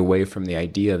immediately get away from the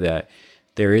idea that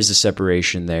there is a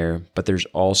separation there, but there's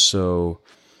also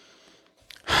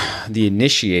the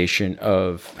initiation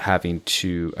of having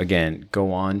to, again,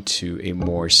 go on to a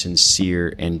more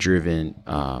sincere and driven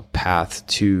path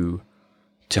to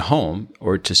home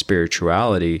or to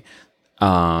spirituality,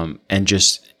 and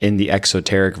just in the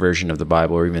exoteric version of the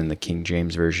Bible, or even the King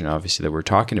James version, obviously, that we're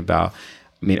talking about.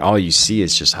 I mean, all you see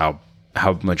is just how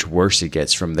much worse it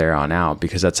gets from there on out,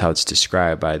 because that's how it's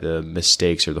described by the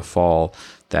mistakes or the fall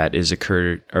that has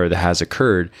occurred,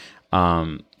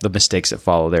 the mistakes that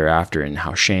follow thereafter, and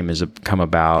how shame has come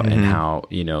about, and how,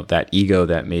 that ego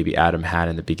that maybe Adam had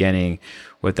in the beginning,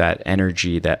 with that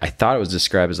energy that I thought it was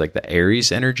described as like the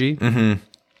Aries energy.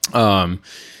 From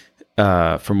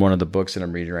one of the books that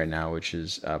I'm reading right now, which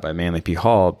is by Manly P.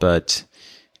 Hall. But,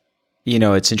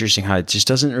 it's interesting how it just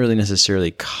doesn't really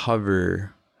necessarily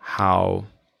cover how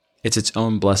it's its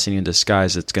own blessing in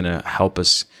disguise that's going to help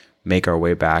us make our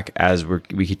way back, as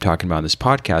we keep talking about in this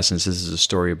podcast. Since this is a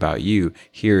story about you,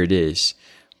 here it is.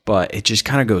 But it just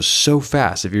kind of goes so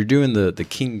fast. If you're doing the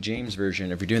King James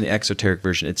version, if you're doing the exoteric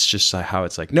version, it's just how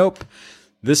it's like, nope,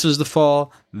 this was the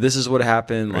fall. This is what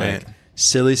happened. Like,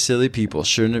 silly people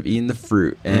shouldn't have eaten the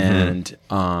fruit. And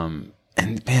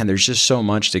man, there's just so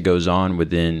much that goes on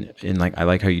I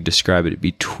like how you describe it,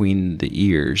 between the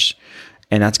ears.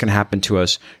 And that's going to happen to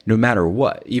us no matter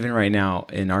what. Even right now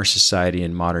in our society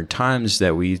in modern times,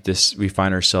 that we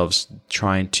find ourselves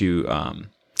trying to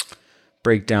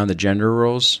break down the gender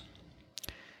roles.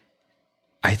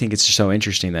 I think it's so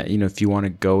interesting that, if you want to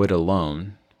go it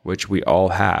alone, which we all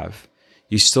have,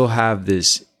 you still have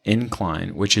this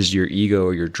incline, which is your ego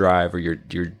or your drive or your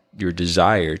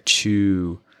desire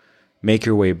to make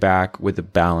your way back with a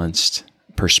balanced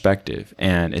perspective.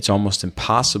 And it's almost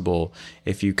impossible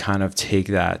if you kind of take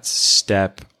that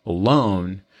step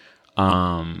alone,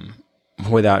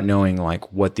 without knowing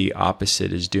like what the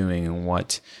opposite is doing, and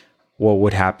what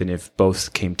would happen if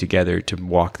both came together to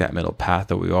walk that middle path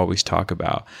that we always talk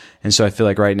about. And so I feel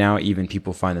like right now, even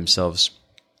people find themselves,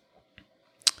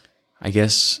 I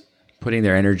guess, putting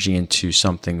their energy into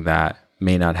something that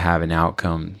may not have an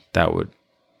outcome that would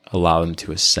allow them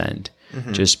to ascend,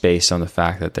 just based on the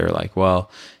fact that they're like,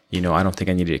 well, I don't think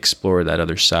I need to explore that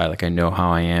other side. Like, I know how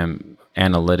I am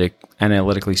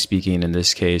analytically speaking in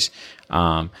this case.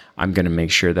 I'm going to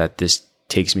make sure that this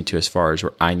takes me to as far as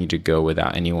where I need to go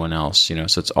without anyone else,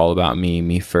 so it's all about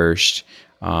me first.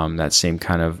 That same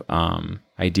kind of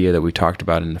idea that we talked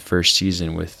about in the first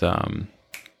season with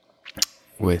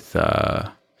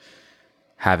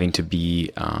having to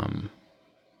be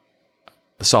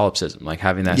solipsism, like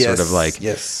having that sort of like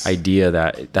idea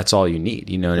that that's all you need,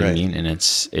 you know what I mean? And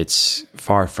it's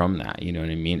far from that, you know what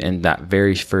I mean? And that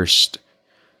very first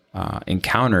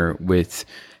encounter with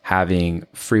having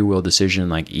free will decision,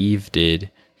 like Eve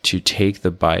did, to take the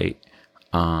bite,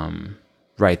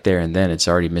 right there and then, it's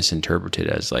already misinterpreted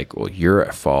as like, well, you're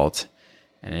at fault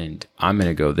and I'm going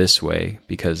to go this way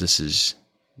because this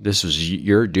was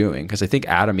your doing. Because I think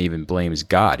Adam even blames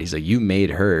God. He's like, you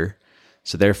made her,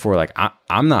 so therefore, like,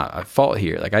 I'm not at fault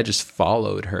here. Like, I just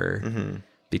followed her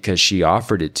because she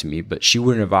offered it to me, but she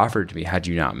wouldn't have offered it to me had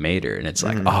you not made her. And it's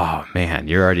like, oh man,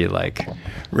 you're already like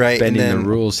bending the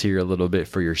rules here a little bit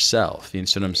for yourself. You know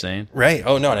what I'm saying? Right.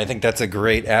 Oh no. And I think that's a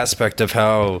great aspect of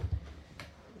how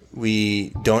we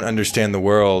don't understand the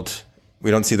world. We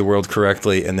don't see the world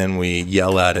correctly, and then we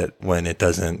yell at it when it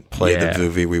doesn't play the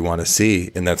movie we want to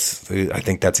see. And I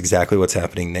think that's exactly what's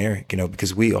happening there,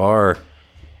 because we are,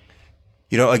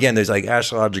 again, there's like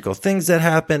astrological things that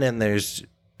happen, and there's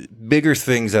bigger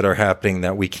things that are happening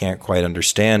that we can't quite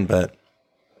understand. But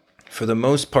for the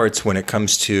most parts, when it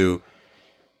comes to,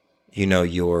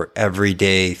 your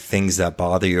everyday things that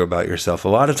bother you about yourself, a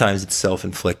lot of times it's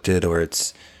self-inflicted, or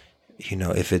it's,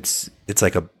 if it's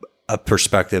like a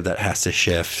perspective that has to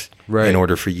shift in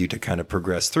order for you to kind of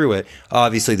progress through it.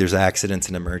 Obviously, there's accidents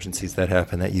and emergencies that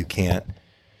happen that you can't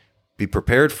be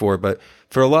prepared for. But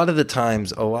for a lot of the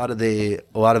times, a lot of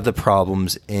the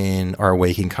problems in our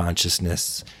waking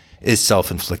consciousness is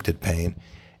self-inflicted pain.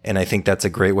 And I think that's a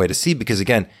great way to see, because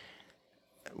again,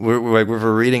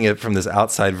 we're reading it from this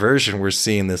outside version. We're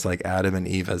seeing this like Adam and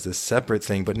Eve as this separate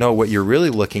thing. But no, what you're really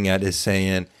looking at is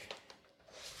saying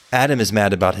Adam is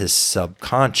mad about his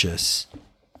subconscious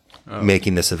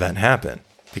making this event happen,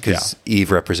 because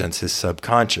Eve represents his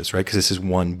subconscious, right? Because this is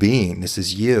one being. This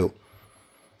is you.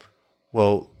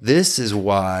 Well, this is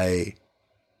why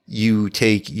you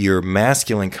take your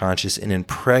masculine conscious and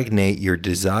impregnate your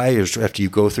desires. After you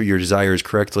go through your desires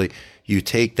correctly, you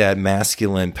take that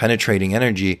masculine penetrating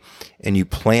energy and you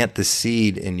plant the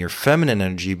seed in your feminine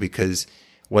energy, because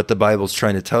what the Bible's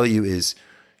trying to tell you is,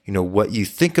 what you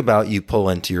think about, you pull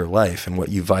into your life, and what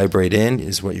you vibrate in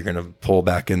is what you're going to pull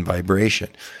back in vibration.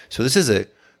 So this is a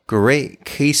great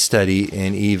case study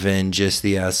in even just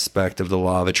the aspect of the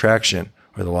law of attraction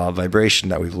or the law of vibration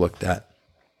that we've looked at,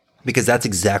 because that's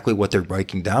exactly what they're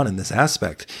breaking down in this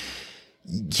aspect.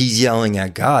 He's yelling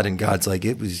at God, and God's like,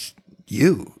 it was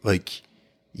you. Like,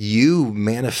 you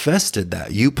manifested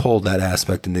that. You pulled that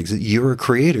aspect into existence. You're a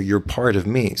creator. You're part of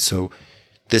me. So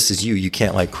this is you. You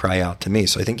can't like cry out to me.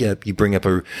 So I think you bring up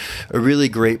a really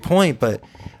great point. But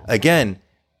again,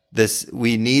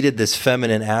 we needed this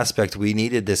feminine aspect. We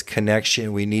needed this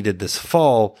connection. We needed this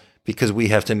fall, because we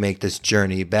have to make this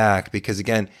journey back. Because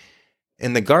again,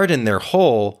 in the garden, they're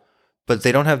whole, but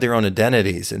they don't have their own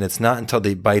identities. And it's not until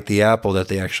they bite the apple that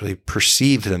they actually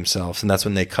perceive themselves. And that's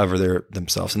when they cover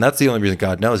themselves. And that's the only reason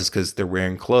God knows, is because they're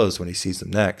wearing clothes when he sees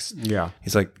them next. Yeah.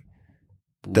 He's like,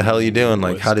 the hell are you doing?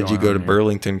 Like, What's how did you go to here?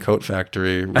 Burlington Coat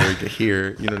Factory where to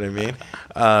here? You know what I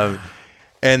mean?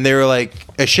 And they were like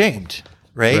ashamed,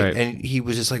 right? And he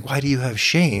was just like, why do you have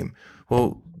shame?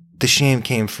 Well, the shame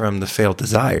came from the failed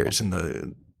desires and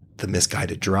the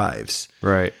misguided drives.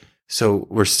 Right. So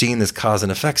we're seeing this cause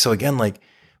and effect. So again, like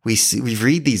we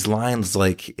read these lines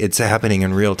like it's happening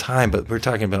in real time, but we're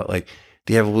talking about like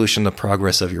the evolution, the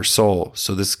progress of your soul.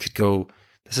 So this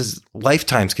is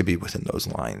lifetimes could be within those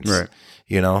lines. Right.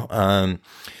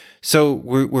 So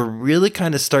we're really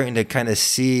kind of starting to kind of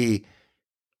see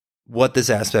what this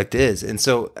aspect is. And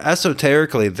so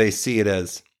esoterically, they see it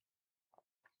as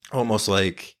almost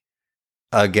like,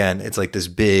 again, it's like this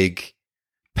big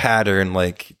pattern,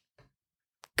 like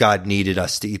God needed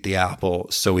us to eat the apple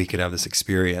so we could have this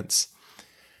experience.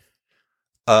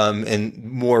 And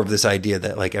more of this idea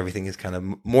that like everything is kind of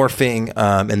morphing.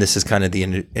 And this is kind of the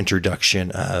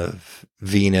introduction of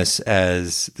Venus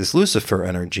as this Lucifer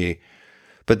energy.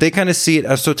 But they kind of see it,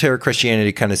 esoteric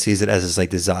Christianity kind of sees it as this like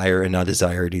desire, and now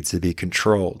desire needs to be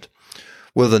controlled.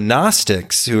 Well, the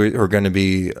Gnostics, who are going to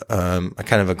be a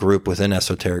kind of a group within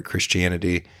esoteric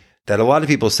Christianity that a lot of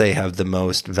people say have the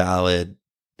most valid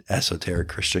esoteric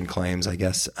Christian claims, I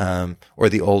guess, or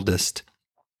the oldest.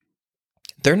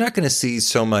 They're not going to see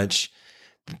so much.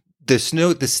 The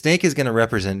snake is going to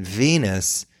represent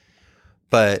Venus,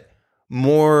 but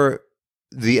more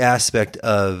the aspect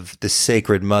of the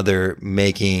sacred mother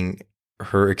making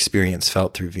her experience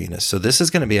felt through Venus. So this is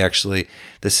going to be actually,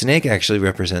 the snake actually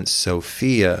represents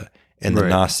Sophia in the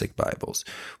Gnostic Bibles,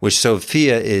 which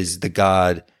Sophia is the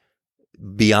god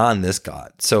beyond this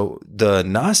god. So the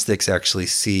Gnostics actually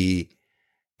see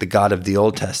the God of the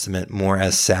Old Testament more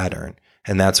as Saturn.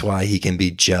 And that's why he can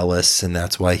be jealous, and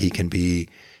that's why he can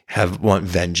want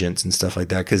vengeance and stuff like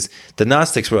that. Because the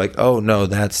Gnostics were like, oh no,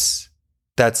 that's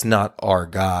not our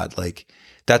God. Like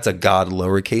that's a God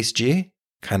lowercase g,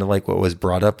 kind of like what was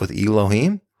brought up with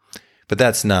Elohim. But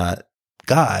that's not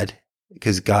God,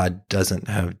 because God doesn't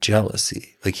have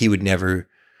jealousy. Like he would never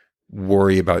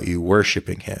worry about you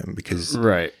worshiping him, because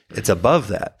it's above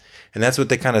that. And that's what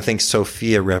they kind of think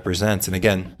Sophia represents. And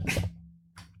again,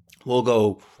 we'll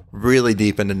go really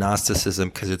deep into Gnosticism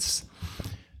because it's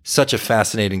such a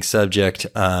fascinating subject.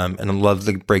 And I love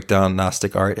the breakdown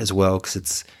Gnostic art as well, because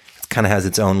it kind of has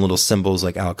its own little symbols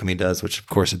like alchemy does, which of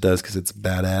course it does because it's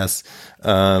badass.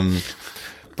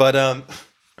 But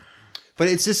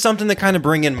it's just something to kind of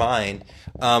bring in mind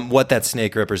what that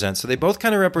snake represents. So they both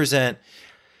kind of represent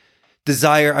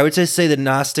desire. I would just say the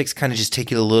Gnostics kind of just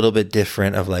take it a little bit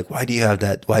different of like, why do you have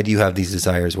that? Why do you have these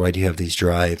desires? Why do you have these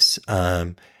drives?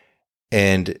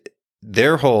 And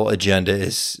their whole agenda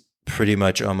is pretty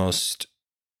much almost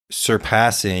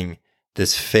surpassing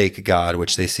this fake God,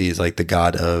 which they see as like the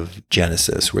God of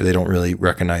Genesis, where they don't really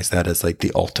recognize that as like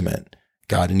the ultimate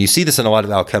God. And you see this in a lot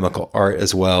of alchemical art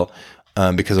as well,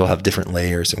 because they'll have different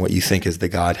layers, and what you think is the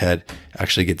Godhead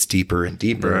actually gets deeper and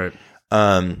deeper.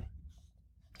 Right.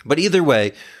 But either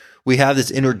way, we have this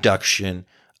introduction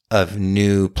of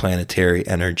new planetary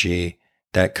energy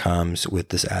that comes with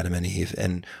this Adam and Eve.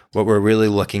 And what we're really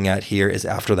looking at here is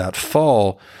after that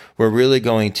fall, we're really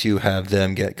going to have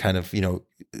them get kind of,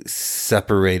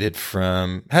 separated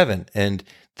from heaven. And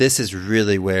this is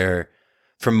really where,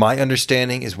 from my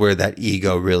understanding, is where that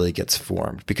ego really gets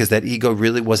formed, because that ego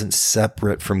really wasn't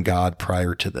separate from God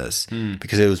prior to this,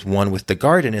 because it was one with the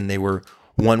garden, and they were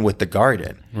one with the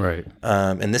garden. Right.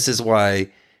 And this is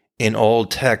why in old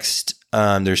text,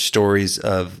 there's stories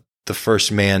of the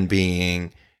first man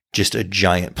being just a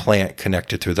giant plant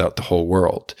connected throughout the whole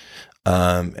world.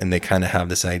 And they kind of have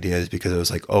this idea is because it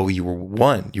was like, oh, you were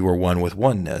one with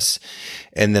oneness.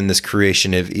 And then this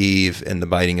creation of Eve and the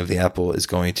biting of the apple is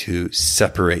going to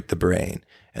separate the brain.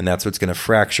 And that's what's going to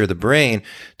fracture the brain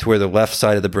to where the left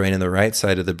side of the brain and the right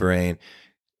side of the brain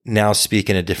now speak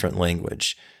in a different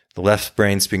language. The left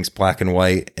brain speaks black and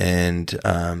white and,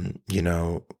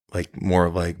 like more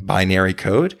like binary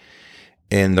code.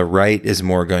 And the right is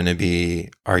more going to be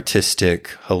artistic,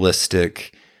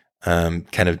 holistic,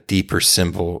 kind of deeper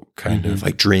symbol, kind of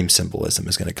like dream symbolism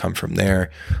is going to come from there,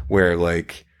 where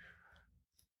like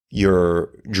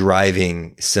your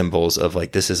driving symbols of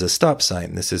like, this is a stop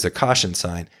sign, this is a caution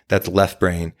sign, that's left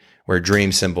brain, where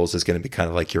dream symbols is going to be kind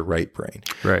of like your right brain.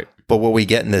 Right. But what we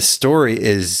get in this story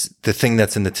is the thing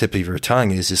that's in the tip of your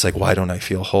tongue is just like, why don't I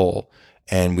feel whole?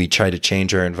 And we try to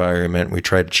change our environment. We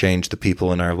try to change the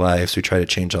people in our lives. We try to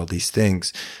change all these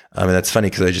things. And that's funny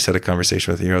because I just had a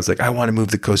conversation with you. I was like, I want to move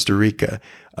to Costa Rica.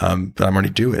 But I'm already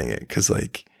doing it because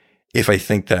like, if I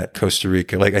think that Costa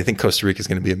Rica, like I think Costa Rica is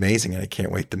going to be amazing and I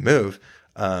can't wait to move.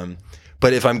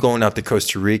 But if I'm going out to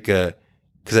Costa Rica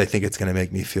because I think it's going to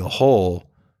make me feel whole,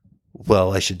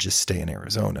 well, I should just stay in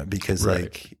Arizona because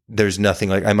like there's nothing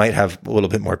like, I might have a little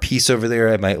bit more peace over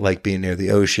there. I might like being near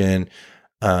the ocean.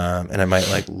 And I might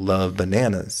like love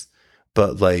bananas,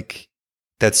 but like,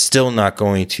 that's still not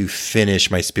going to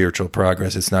finish my spiritual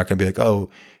progress. It's not going to be like,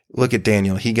 oh, look at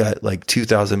Daniel. He got like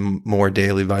 2,000 more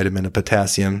daily vitamin of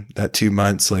potassium that 2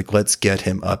 months. Like, let's get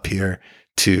him up here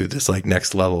to this like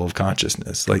next level of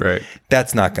consciousness. Like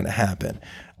that's not going to happen.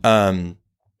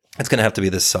 It's going to have to be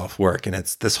this self-work, and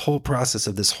it's this whole process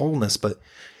of this wholeness. But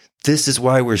this is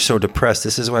why we're so depressed.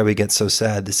 This is why we get so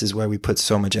sad. This is why we put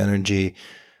so much energy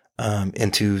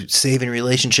into saving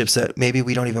relationships that maybe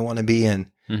we don't even want to be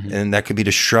in. And that could be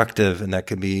destructive and that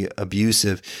could be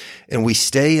abusive. And we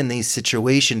stay in these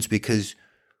situations because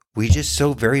we just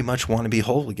so very much want to be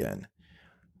whole again.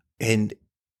 And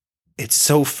it's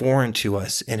so foreign to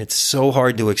us and it's so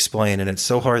hard to explain and it's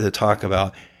so hard to talk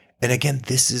about. And again,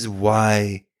 this is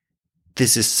why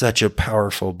this is such a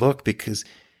powerful book, because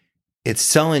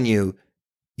it's telling you,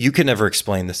 you can never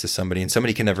explain this to somebody and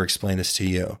somebody can never explain this to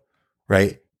you,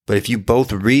 right? But if you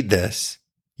both read this,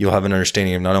 you'll have an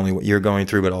understanding of not only what you're going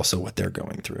through, but also what they're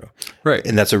going through. Right.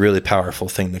 And that's a really powerful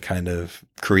thing to kind of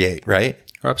create, right?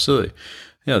 Absolutely.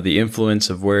 The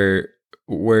influence of where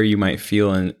you might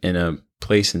feel in a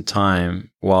place and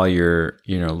time while you're,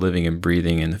 living and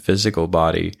breathing in the physical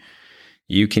body,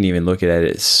 you can even look at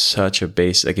it as such a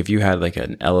base. Like if you had like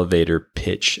an elevator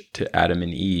pitch to Adam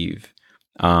and Eve,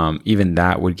 even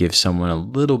that would give someone a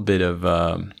little bit of,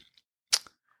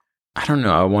 I don't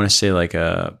know. I want to say like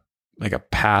a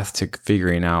path to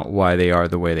figuring out why they are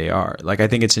the way they are. Like, I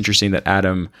think it's interesting that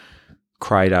Adam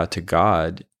cried out to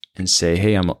God and say,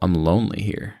 hey, I'm lonely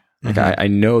here. Like I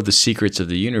know the secrets of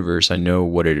the universe. I know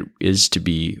what it is to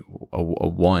be a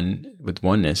one with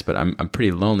oneness, but I'm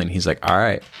pretty lonely. And he's like, all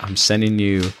right, I'm sending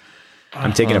you,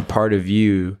 I'm taking a part of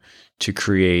you to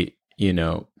create,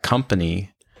 company.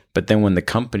 But then when the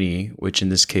company, which in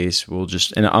this case will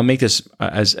just, and I'll make this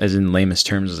as in lamest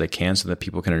terms as I can so that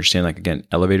people can understand, like, again,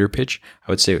 elevator pitch,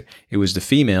 I would say it was the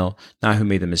female, not who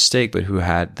made the mistake, but who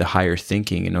had the higher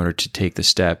thinking in order to take the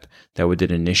step that would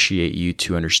then initiate you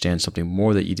to understand something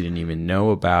more that you didn't even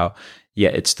know about.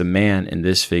 Yet it's the man in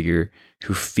this figure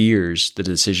who fears the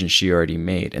decision she already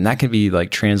made. And that can be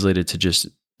like translated to just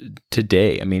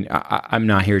today. I mean, I'm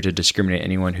not here to discriminate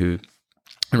anyone who,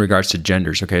 in regards to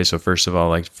genders, okay? So first of all,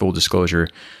 like full disclosure,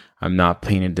 I'm not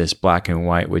painted this black and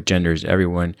white with genders.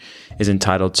 Everyone is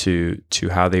entitled to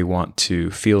how they want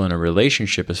to feel in a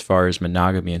relationship as far as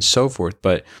monogamy and so forth.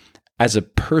 But as a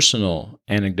personal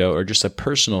anecdote or just a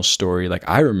personal story, like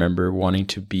I remember wanting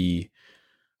to be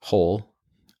whole,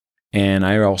 and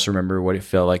I also remember what it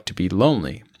felt like to be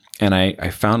lonely. and I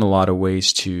found a lot of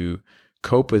ways to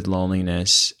cope with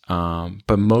loneliness.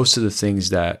 But most of the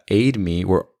things that aid me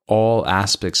were all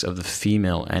aspects of the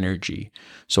female energy.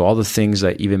 So all the things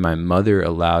that even my mother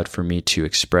allowed for me to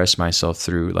express myself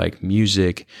through, like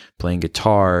music, playing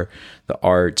guitar, the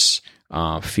arts,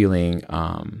 finding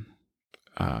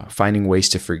ways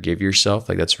to forgive yourself.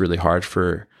 Like that's really hard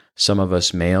for some of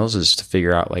us males, is to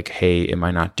figure out like, hey, am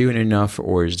I not doing enough?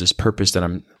 Or is this purpose that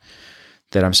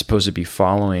I'm supposed to be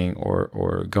following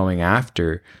or going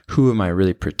after? Who am I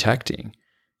really protecting?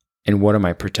 And what am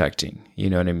I protecting? You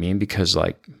know what I mean? Because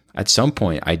like at some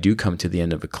point I do come to the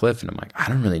end of a cliff and I'm like, I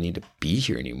don't really need to be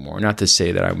here anymore. Not to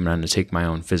say that I'm going to take my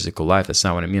own physical life. That's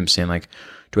not what I mean. I'm saying like,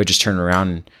 do I just turn around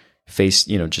and face,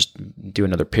 just do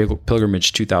another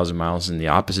pilgrimage 2,000 miles in the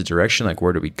opposite direction? Like,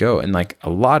 where do we go? And like a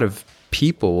lot of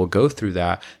people will go through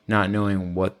that not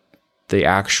knowing what the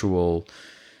actual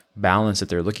balance that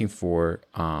they're looking for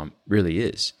really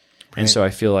is. Right. And so I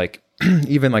feel like,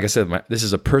 even like I said, this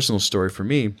is a personal story for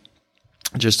me,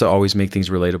 just to always make things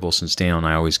relatable, since Daniel and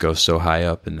I always go so high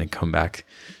up and then come back,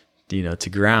 to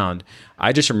ground.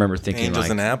 I just remember thinking Angels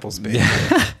and apples, baby.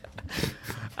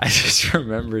 I just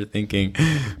remember thinking,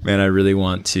 man, I really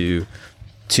want to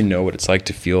know what it's like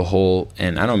to feel whole.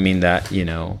 And I don't mean that,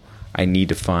 I need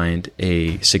to find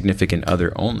a significant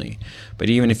other only. But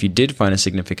even if you did find a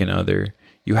significant other,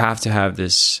 you have to have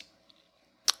this,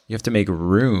 you have to make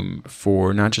room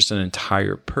for not just an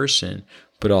entire person,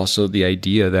 but also the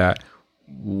idea that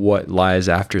what lies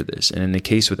after this. And in the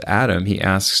case with Adam, he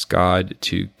asks God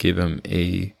to give him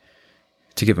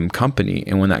company.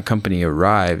 And when that company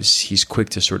arrives, he's quick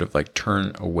to sort of like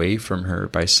turn away from her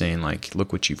by saying like,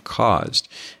 look what you've caused.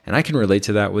 And I can relate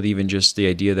to that with even just the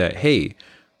idea that, hey,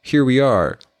 here we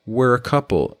are, we're a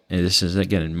couple. And this is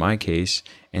again, in my case,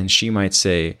 and she might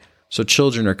say, so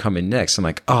children are coming next. I'm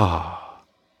like, oh,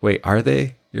 wait, are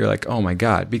they? You're like, oh my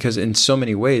God. Because in so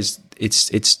many ways,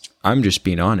 I'm just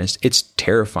being honest, it's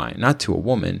terrifying. Not to a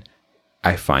woman,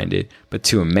 I find it, but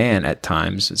to a man at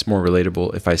times, it's more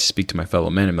relatable. If I speak to my fellow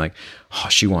men, I'm like, oh,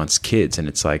 she wants kids. And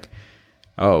it's like,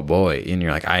 oh boy. And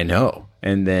you're like, I know.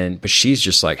 And then, but she's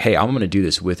just like, hey, I'm going to do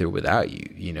this with or without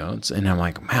you, And I'm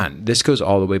like, man, this goes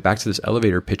all the way back to this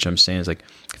elevator pitch I'm saying. Is like,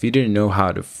 if you didn't know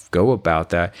how to go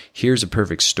about that, here's a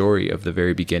perfect story of the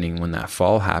very beginning when that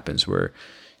fall happens, where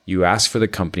you ask for the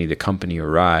company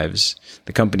arrives,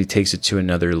 the company takes it to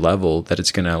another level that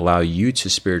it's going to allow you to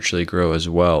spiritually grow as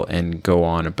well and go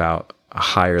on about a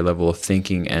higher level of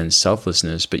thinking and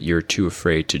selflessness, but you're too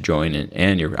afraid to join in,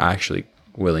 and you're actually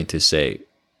willing to say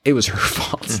it was her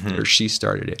fault or she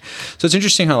started it. So it's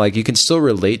interesting how like you can still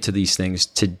relate to these things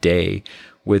today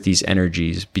with these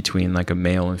energies between like a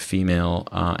male and female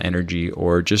energy,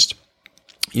 or just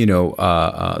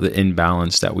the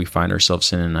imbalance that we find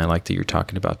ourselves in. And I like that you're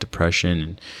talking about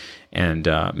depression and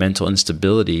mental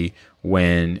instability,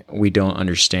 when we don't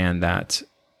understand that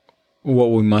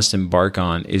what we must embark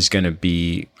on is going to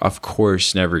be, of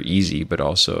course, never easy, but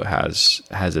also has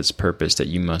its purpose that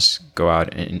you must go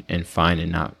out and find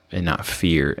and not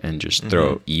fear and just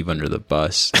throw Eve under the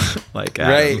bus like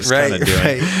Adam was kind of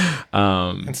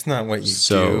doing. That's not what you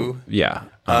do. Yeah.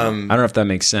 I don't know if that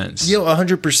makes sense.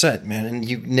 100%, man. And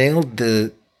you nailed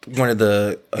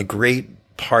a great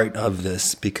part of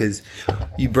this, because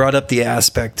you brought up the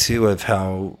aspect too of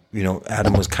how,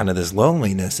 Adam was kind of this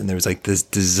loneliness, and there was like this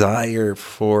desire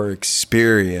for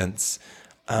experience.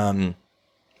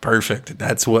 Perfect.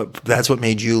 That's what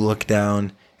made you look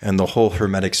down, and the whole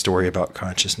Hermetic story about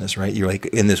consciousness, right? You're like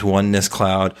in this oneness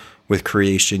cloud with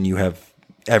creation. You have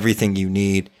everything you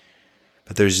need,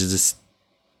 but there's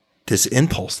this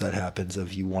impulse that happens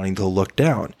of you wanting to look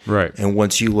down. Right. And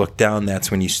once you look down,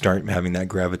 that's when you start having that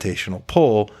gravitational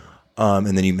pull, and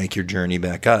then you make your journey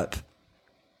back up.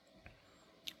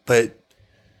 But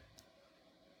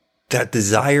that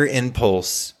desire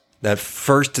impulse, that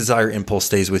first desire impulse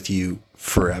stays with you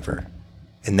forever.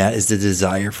 And that is the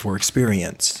desire for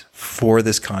experience, for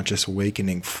this conscious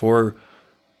awakening, for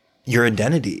your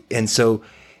identity. And so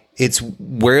it's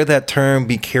where that term,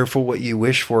 be careful what you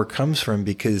wish for, comes from,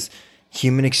 because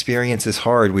human experience is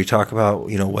hard. We talk about,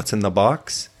 what's in the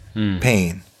box?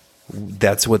 Pain.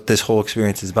 That's what this whole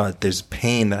experience is about. There's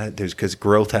pain because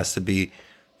growth has to be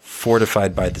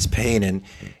fortified by this pain. And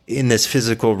in this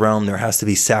physical realm, there has to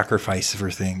be sacrifice for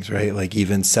things, right? Like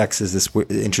even sex is this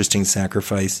interesting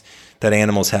sacrifice that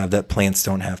animals have that plants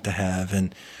don't have to have.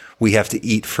 And we have to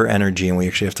eat for energy, and we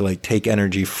actually have to like take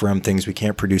energy from things. We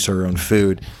can't produce our own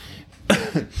food.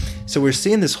 So we're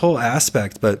seeing this whole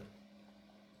aspect, but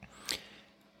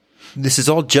this is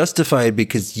all justified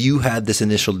because you had this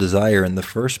initial desire in the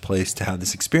first place to have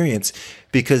this experience,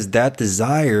 because that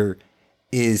desire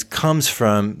comes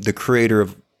from the creator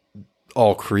of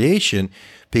all creation,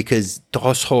 because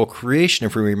this whole creation,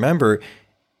 if we remember,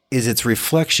 is its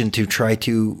reflection to try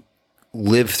to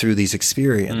live through these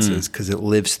experiences because it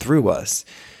lives through us.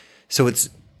 So it's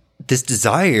this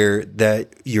desire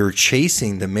that you're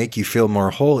chasing to make you feel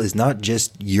more whole is not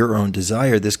just your own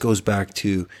desire. This goes back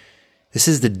to, this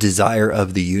is the desire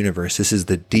of the universe. This is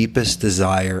the deepest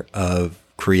desire of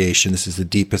creation. This is the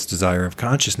deepest desire of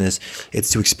consciousness. It's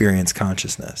to experience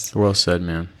consciousness. Well said,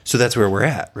 man. So that's where we're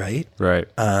at, right? Right.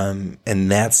 And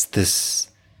that's this.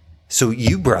 So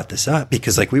you brought this up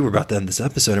because like we were about to end this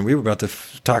episode and we were about to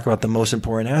talk about the most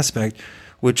important aspect,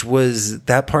 which was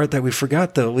that part that we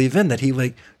forgot to leave in, that he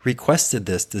like requested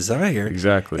this desire.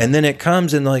 Exactly. And then it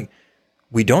comes and like,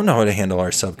 we don't know how to handle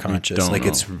our subconscious. Like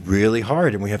it's really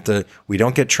hard and we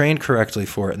don't get trained correctly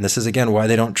for it. And this is again, why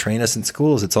they don't train us in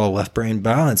schools. It's all left brain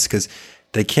balance because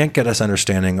they can't get us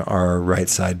understanding our right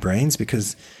side brains,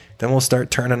 because then we'll start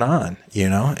turning on,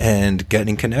 and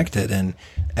getting connected and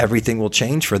everything will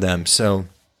change for them. So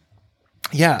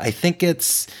yeah, I think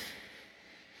it's,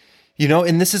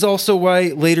 and this is also why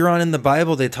later on in the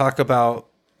Bible, they talk about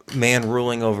man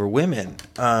ruling over women.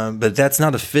 But that's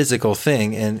not a physical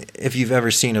thing. And if you've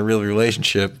ever seen a real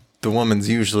relationship, the woman's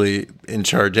usually in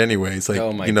charge anyways. Like,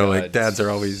 like dads are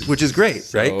always, which is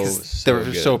great, right? Because they're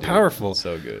good, so powerful.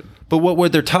 So good. But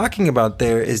what they're talking about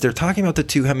there is they're talking about the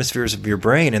two hemispheres of your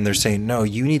brain, and they're saying, no,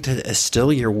 you need to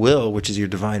still your will, which is your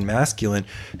divine masculine,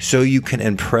 so you can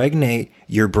impregnate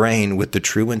your brain with the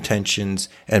true intentions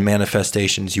and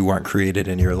manifestations you want created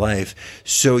in your life,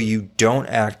 so you don't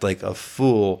act like a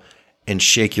fool and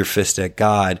shake your fist at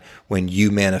God when you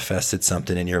manifested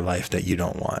something in your life that you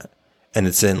don't want. And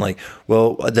it's in like,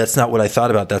 well, that's not what I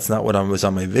thought about. That's not what was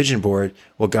on my vision board.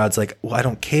 Well, God's like, well, I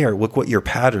don't care. Look what your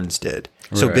patterns did.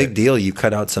 So big deal. You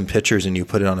cut out some pictures and you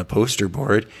put it on a poster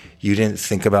board. You didn't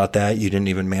think about that. You didn't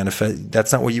even manifest.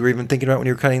 That's not what you were even thinking about when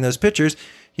you were cutting those pictures.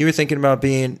 You were thinking about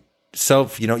being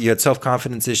you had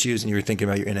self-confidence issues and you were thinking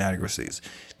about your inadequacies.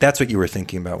 That's what you were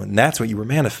thinking about, and that's what you were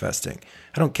manifesting.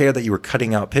 I don't care that you were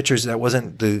cutting out pictures. That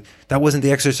wasn't the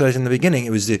exercise in the beginning.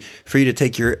 It was for you to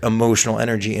take your emotional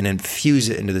energy and infuse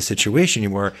it into the situation you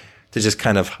were, to just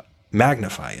kind of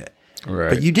magnify it.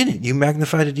 Right. But you didn't. You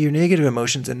magnified it to your negative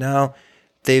emotions, and now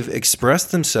they've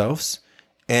expressed themselves,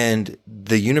 and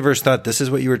the universe thought this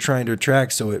is what you were trying to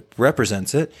attract, so it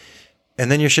represents it, and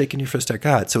then you're shaking your fist at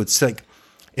God. So it's like,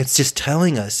 it's just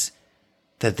telling us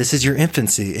that this is your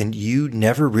infancy and you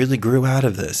never really grew out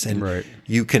of this. And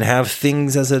you can have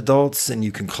things as adults and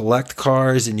you can collect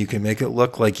cars and you can make it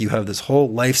look like you have this whole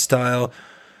lifestyle.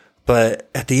 But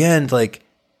at the end, like,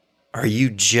 are you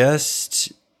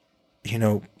just,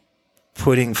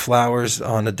 putting flowers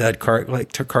on a dead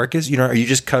carcass? Are you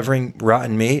just covering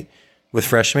rotten meat with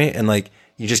fresh meat? And like,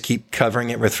 you just keep covering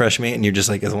it with fresh meat and you're just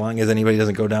like, as long as anybody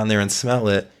doesn't go down there and smell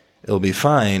it, it'll be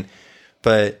fine.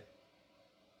 But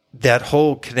that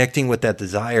whole connecting with that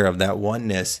desire of that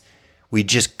oneness, we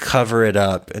just cover it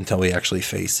up until we actually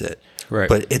face it. Right.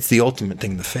 But it's the ultimate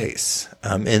thing to face.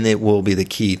 And it will be the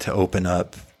key to open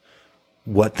up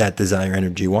what that desire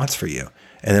energy wants for you.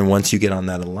 And then once you get on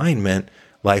that alignment,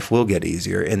 life will get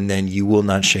easier. And then you will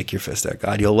not shake your fist at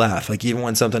God. You'll laugh. Like even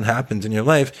when something happens in your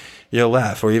life, you'll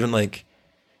laugh. Or even like,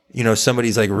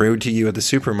 somebody's like rude to you at the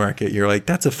supermarket. You're like,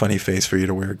 that's a funny face for you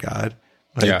to wear, God.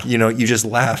 Like, you just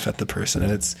laugh at the person,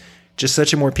 and it's just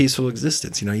such a more peaceful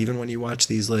existence. Even when you watch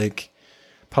these like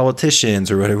politicians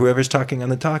or whatever, whoever's talking on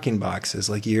the talking boxes,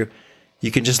 like you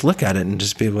can just look at it and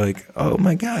just be like, oh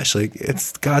my gosh, like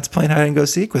it's God's playing hide and go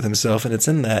seek with himself. And it's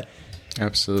in that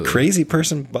absolutely crazy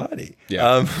person body.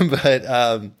 Yeah.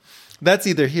 But that's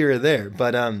either here or there.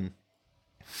 But,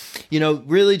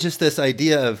 really just this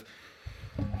idea of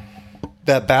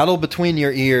that battle between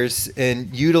your ears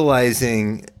and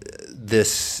utilizing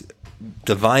this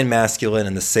divine masculine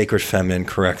and the sacred feminine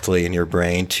correctly in your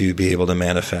brain to be able to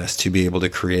manifest, to be able to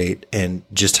create, and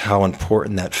just how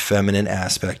important that feminine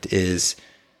aspect is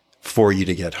for you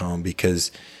to get home.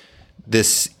 Because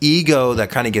this ego that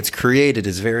kind of gets created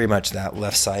is very much that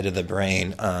left side of the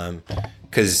brain.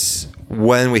 Because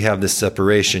when we have this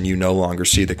separation, you no longer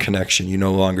see the connection. You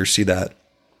no longer see that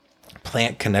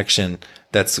plant connection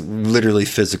that's literally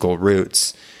physical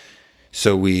roots.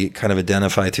 So we kind of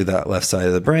identify through that left side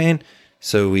of the brain.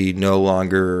 So we no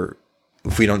longer,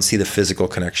 if we don't see the physical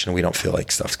connection, we don't feel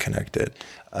like stuff's connected.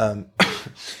 And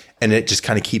it just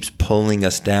kind of keeps pulling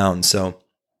us down. So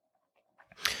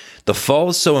the fall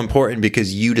is so important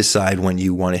because you decide when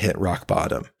you want to hit rock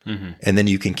bottom, and then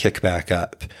you can kick back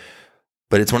up.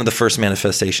 But it's one of the first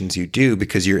manifestations you do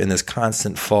because you're in this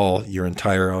constant fall your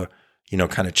entire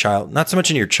kind of not so much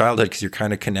in your childhood because you're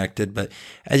kind of connected, but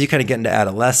as you kind of get into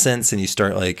adolescence and you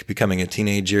start like becoming a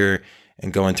teenager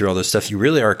and going through all this stuff, you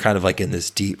really are kind of like in this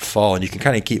deep fall, and you can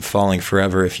kind of keep falling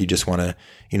forever if you just want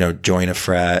to, join a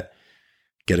frat,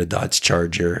 get a Dodge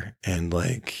Charger, and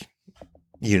like,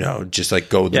 just like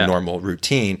go the normal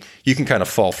routine. You can kind of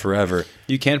fall forever.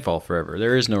 You can fall forever.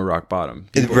 There is no rock bottom.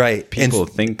 Right. People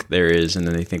think there is, and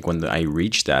then they think when I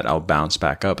reach that, I'll bounce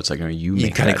back up. It's like, no,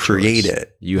 you kind of create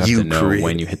it. You have to know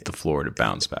when you hit the floor to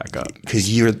bounce back up. Because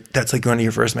that's like one of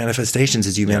your first manifestations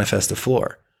is you manifest the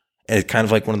floor. And it's kind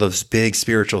of like one of those big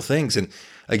spiritual things. And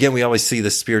again, we always see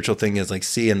the spiritual thing as like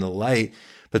seeing the light,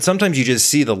 but sometimes you just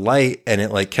see the light and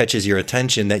it like catches your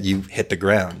attention that you hit the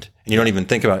ground and you don't even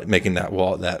think about making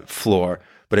that floor,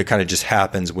 but it kind of just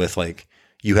happens with like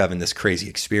you having this crazy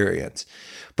experience.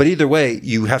 But either way,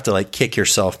 you have to like kick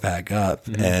yourself back up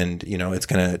and, it's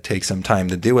going to take some time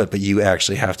to do it, but you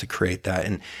actually have to create that.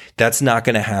 And that's not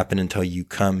going to happen until you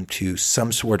come to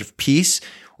some sort of peace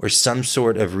or some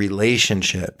sort of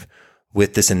relationship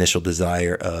with this initial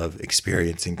desire of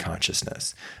experiencing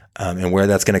consciousness. And where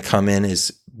that's going to come in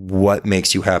is what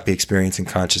makes you happy experiencing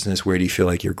consciousness? Where do you feel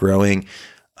like you're growing?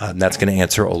 That's going to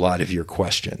answer a lot of your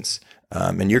questions.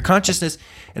 And your consciousness,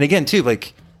 and again, too,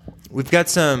 like we've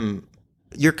got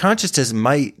your consciousness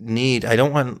might need, I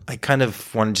kind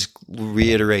of want to just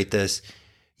reiterate this.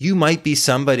 You might be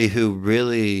somebody who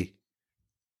really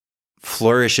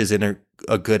flourishes in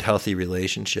a good, healthy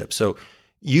relationship. So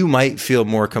you might feel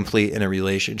more complete in a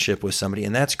relationship with somebody,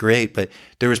 and that's great, but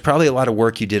there was probably a lot of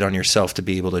work you did on yourself to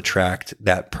be able to attract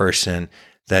that person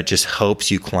that just helps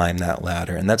you climb that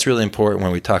ladder. And that's really important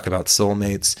when we talk about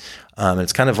soulmates.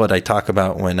 It's kind of what I talk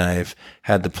about when I've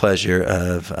had the pleasure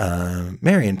of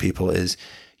marrying people is,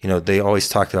 they always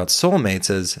talked about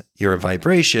soulmates as you're a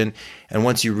vibration. And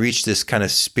once you reach this kind of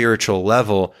spiritual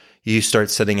level, you start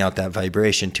setting out that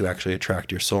vibration to actually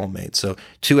attract your soulmate. So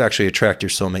to actually attract your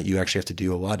soulmate, you actually have to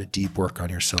do a lot of deep work on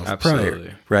yourself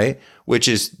prior, right? Which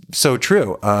is so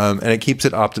true. And it keeps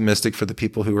it optimistic for the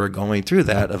people who are going through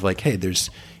that of like, hey,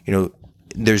 there's no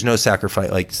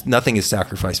sacrifice, like nothing is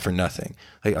sacrificed for nothing.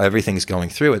 Like everything's going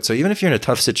through it. So even if you're in a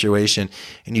tough situation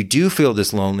and you do feel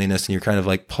this loneliness and you're kind of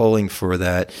like pulling for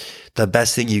that, the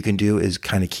best thing you can do is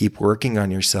kind of keep working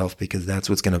on yourself because that's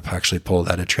what's going to actually pull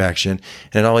that attraction.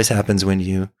 And it always happens when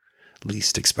you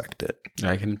least expect it.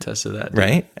 I can attest to that.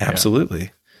 Right? Yeah.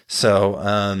 Absolutely. So,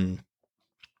 I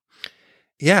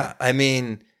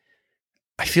mean,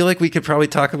 I feel like we could probably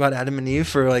talk about Adam and Eve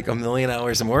for like a million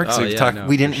hours more.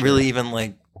 We didn't really even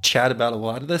like chat about a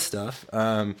lot of this stuff.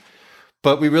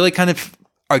 But we really kind of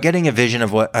are getting a vision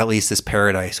of what at least this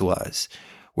paradise was.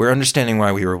 We're understanding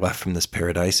why we were left from this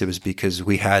paradise. It was because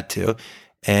we had to,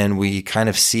 and we kind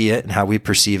of see it and how we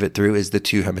perceive it through is the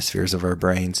two hemispheres of our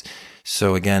brains.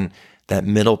 So again, that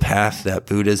middle path, that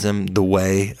Buddhism, the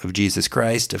way of Jesus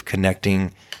Christ, of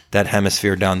connecting that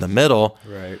hemisphere down the middle,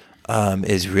 right.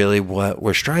 Is really what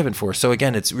we're striving for. So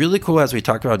again, it's really cool as we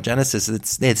talk about Genesis,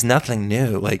 it's nothing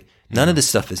new. Like none of this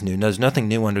stuff is new. There's nothing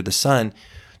new under the sun.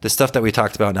 The stuff that we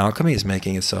talked about in alchemy is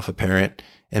making itself apparent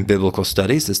in biblical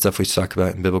studies. The stuff we talk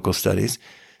about in biblical studies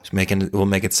will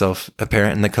make itself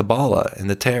apparent in the Kabbalah, in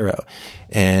the Tarot,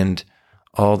 and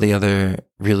all the other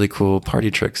really cool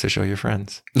party tricks to show your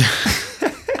friends.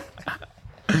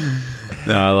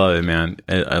 No, I love it, man.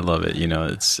 I love it.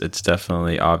 It's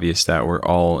definitely obvious that we're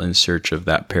all in search of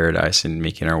that paradise and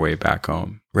making our way back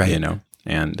home. Right.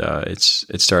 And it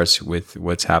starts with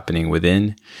what's happening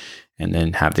within, and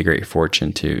then have the great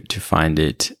fortune to find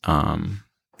it.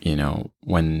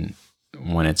 When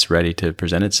it's ready to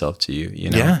present itself to you.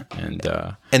 Yeah. And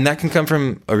that can come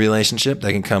from a relationship.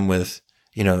 That can come with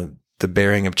the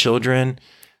bearing of children.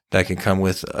 That can come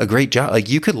with a great job. Like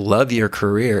you could love your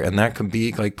career and that could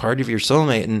be like part of your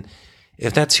soulmate. And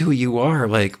if that's who you are,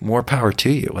 like more power to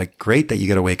you. Like great that you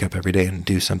got to wake up every day and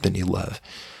do something you love.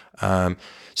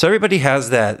 So everybody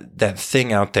has that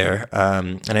thing out there.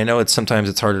 And I know sometimes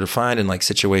it's harder to find in like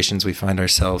situations we find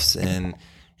ourselves in.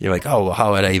 You're like, oh, well,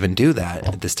 how would I even do that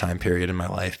at this time period in my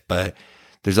life? But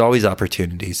there's always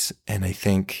opportunities. And I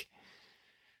think,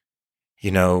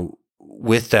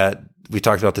 with that, we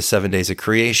talked about the 7 days of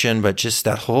creation, but just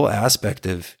that whole aspect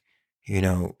of,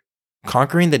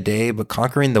 conquering the day, but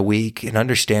conquering the week and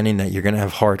understanding that you're going to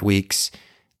have hard weeks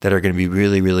that are going to be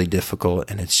really, really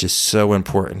difficult. And it's just so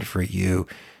important for you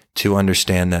to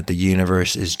understand that the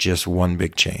universe is just one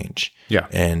big change. Yeah.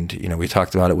 And, we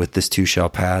talked about it with this too shall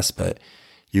pass, but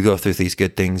you go through these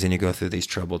good things and you go through these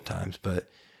troubled times, but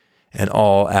in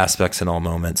all aspects and all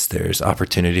moments, there's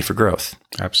opportunity for growth.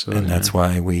 Absolutely. And that's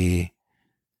why we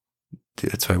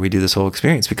that's why we do this whole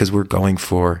experience, because we're going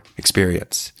for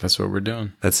experience. That's what we're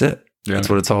doing. That's it. Yeah. That's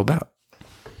what it's all about.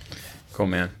 Cool,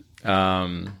 man.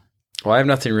 Well, I have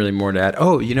nothing really more to add.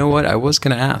 Oh, you know what? I was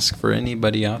going to ask for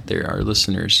anybody out there, our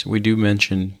listeners. We do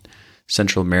mention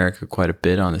Central America quite a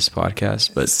bit on this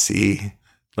podcast, but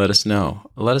let us know.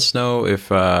 Let us know if,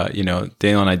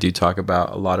 Daniel and I do talk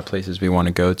about a lot of places we want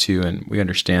to go to, and we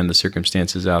understand the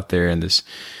circumstances out there in this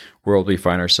world we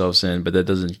find ourselves in, but that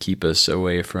doesn't keep us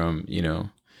away from,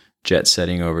 jet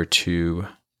setting over to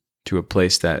a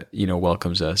place that,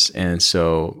 welcomes us. And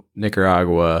so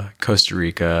Nicaragua, Costa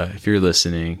Rica, if you're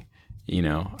listening, we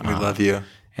love you.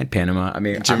 And Panama. I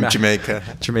mean, Jamaica.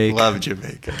 Love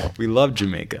Jamaica. We love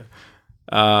Jamaica.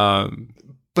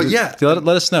 But yeah, let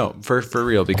us know for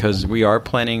real, because we are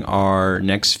planning our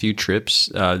next few trips.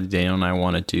 Daniel and I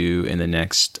want to do in the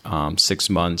next 6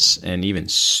 months and even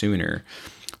sooner.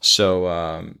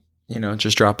 So,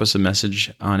 just drop us a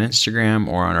message on Instagram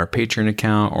or on our Patreon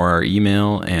account or our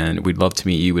email, and we'd love to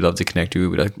meet you. We'd love to connect you.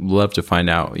 We'd love to find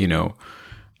out,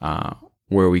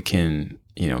 where we can,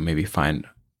 maybe find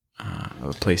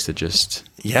a place to just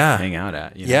hang out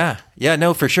at. Yeah,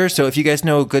 no, for sure. So if you guys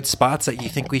know good spots that you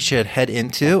think we should head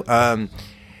into,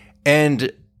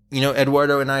 and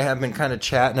Eduardo and I have been kind of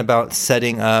chatting about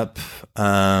setting up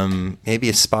maybe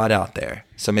a spot out there.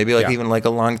 So maybe even like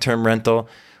a long-term rental.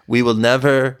 We will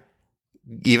never,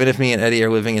 even if me and Eddie are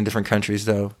living in different countries,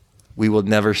 though, we will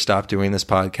never stop doing this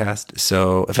podcast.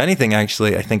 So if anything,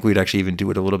 actually, I think we'd actually even do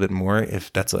it a little bit more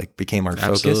if that's became our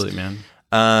focus. Absolutely,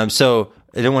 man. So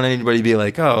I don't want anybody to be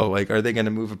like, are they going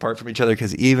to move apart from each other?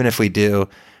 Because even if we do,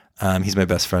 he's my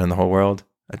best friend in the whole world.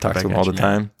 I talk to him all the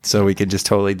time. So we can just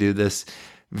totally do this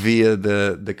via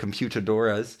the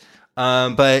computadoras.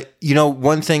 But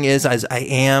one thing is, as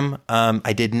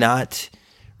I did not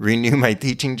renew my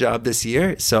teaching job this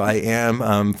year. So I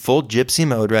am full gypsy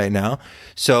mode right now.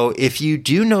 So if you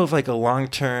do know of a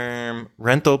long-term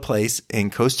rental place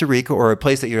in Costa Rica, or a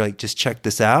place that you're just check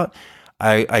this out,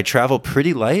 I travel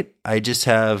pretty light. I just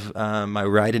have my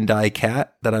ride and die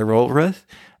cat that I roll with.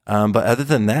 But other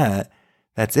than that,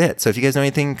 that's it. So if you guys know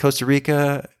anything in Costa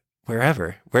Rica,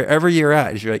 wherever you're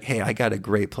at, if you're hey, I got a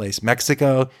great place,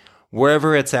 Mexico,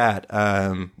 wherever it's at,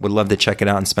 would love to check it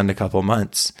out and spend a couple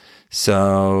months.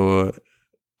 So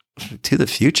to the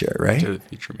future, right? To the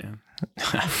future, man.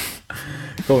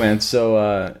 Cool, man.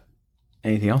 So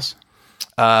anything else?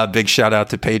 Big shout out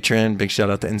to Patreon. Big shout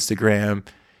out to Instagram.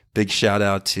 Big shout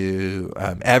out to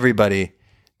everybody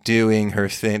doing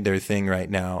their thing right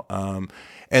now.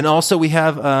 And also we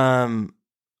have an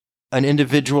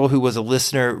individual who was a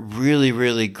listener, really,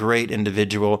 really great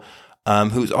individual,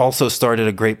 who's also started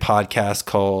a great podcast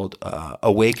called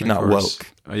Awake Not Woke.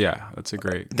 Yeah, that's a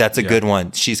good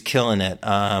one. She's killing it.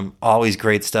 Always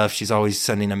great stuff. She's always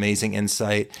sending amazing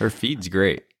insight. Her feed's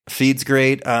great.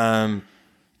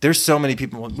 There's so many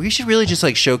people. We should really just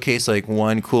showcase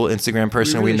one cool Instagram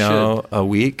person we know a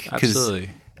week. Absolutely.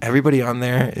 Everybody on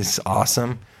there is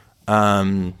awesome.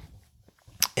 So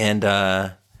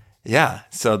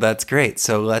that's great.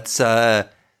 So let's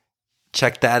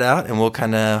check that out, and we'll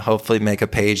kind of hopefully make a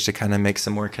page to kind of make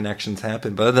some more connections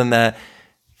happen. But other than that,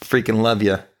 freaking love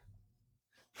you.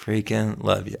 Freaking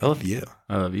love you. I love you.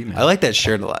 I love you, man. I like that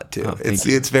shirt a lot too.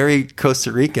 It's very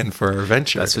Costa Rican for our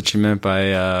venture. That's what you meant by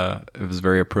it was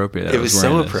very appropriate. It was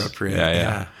so appropriate.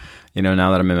 Yeah.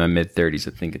 Now that I'm in my mid-30s,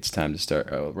 I think it's time to start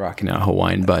rocking out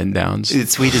Hawaiian button-downs.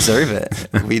 We deserve it.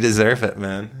 We deserve it,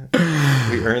 man.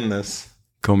 We earned this.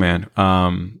 Cool, man.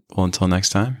 Well, until next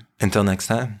time. Until next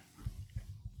time.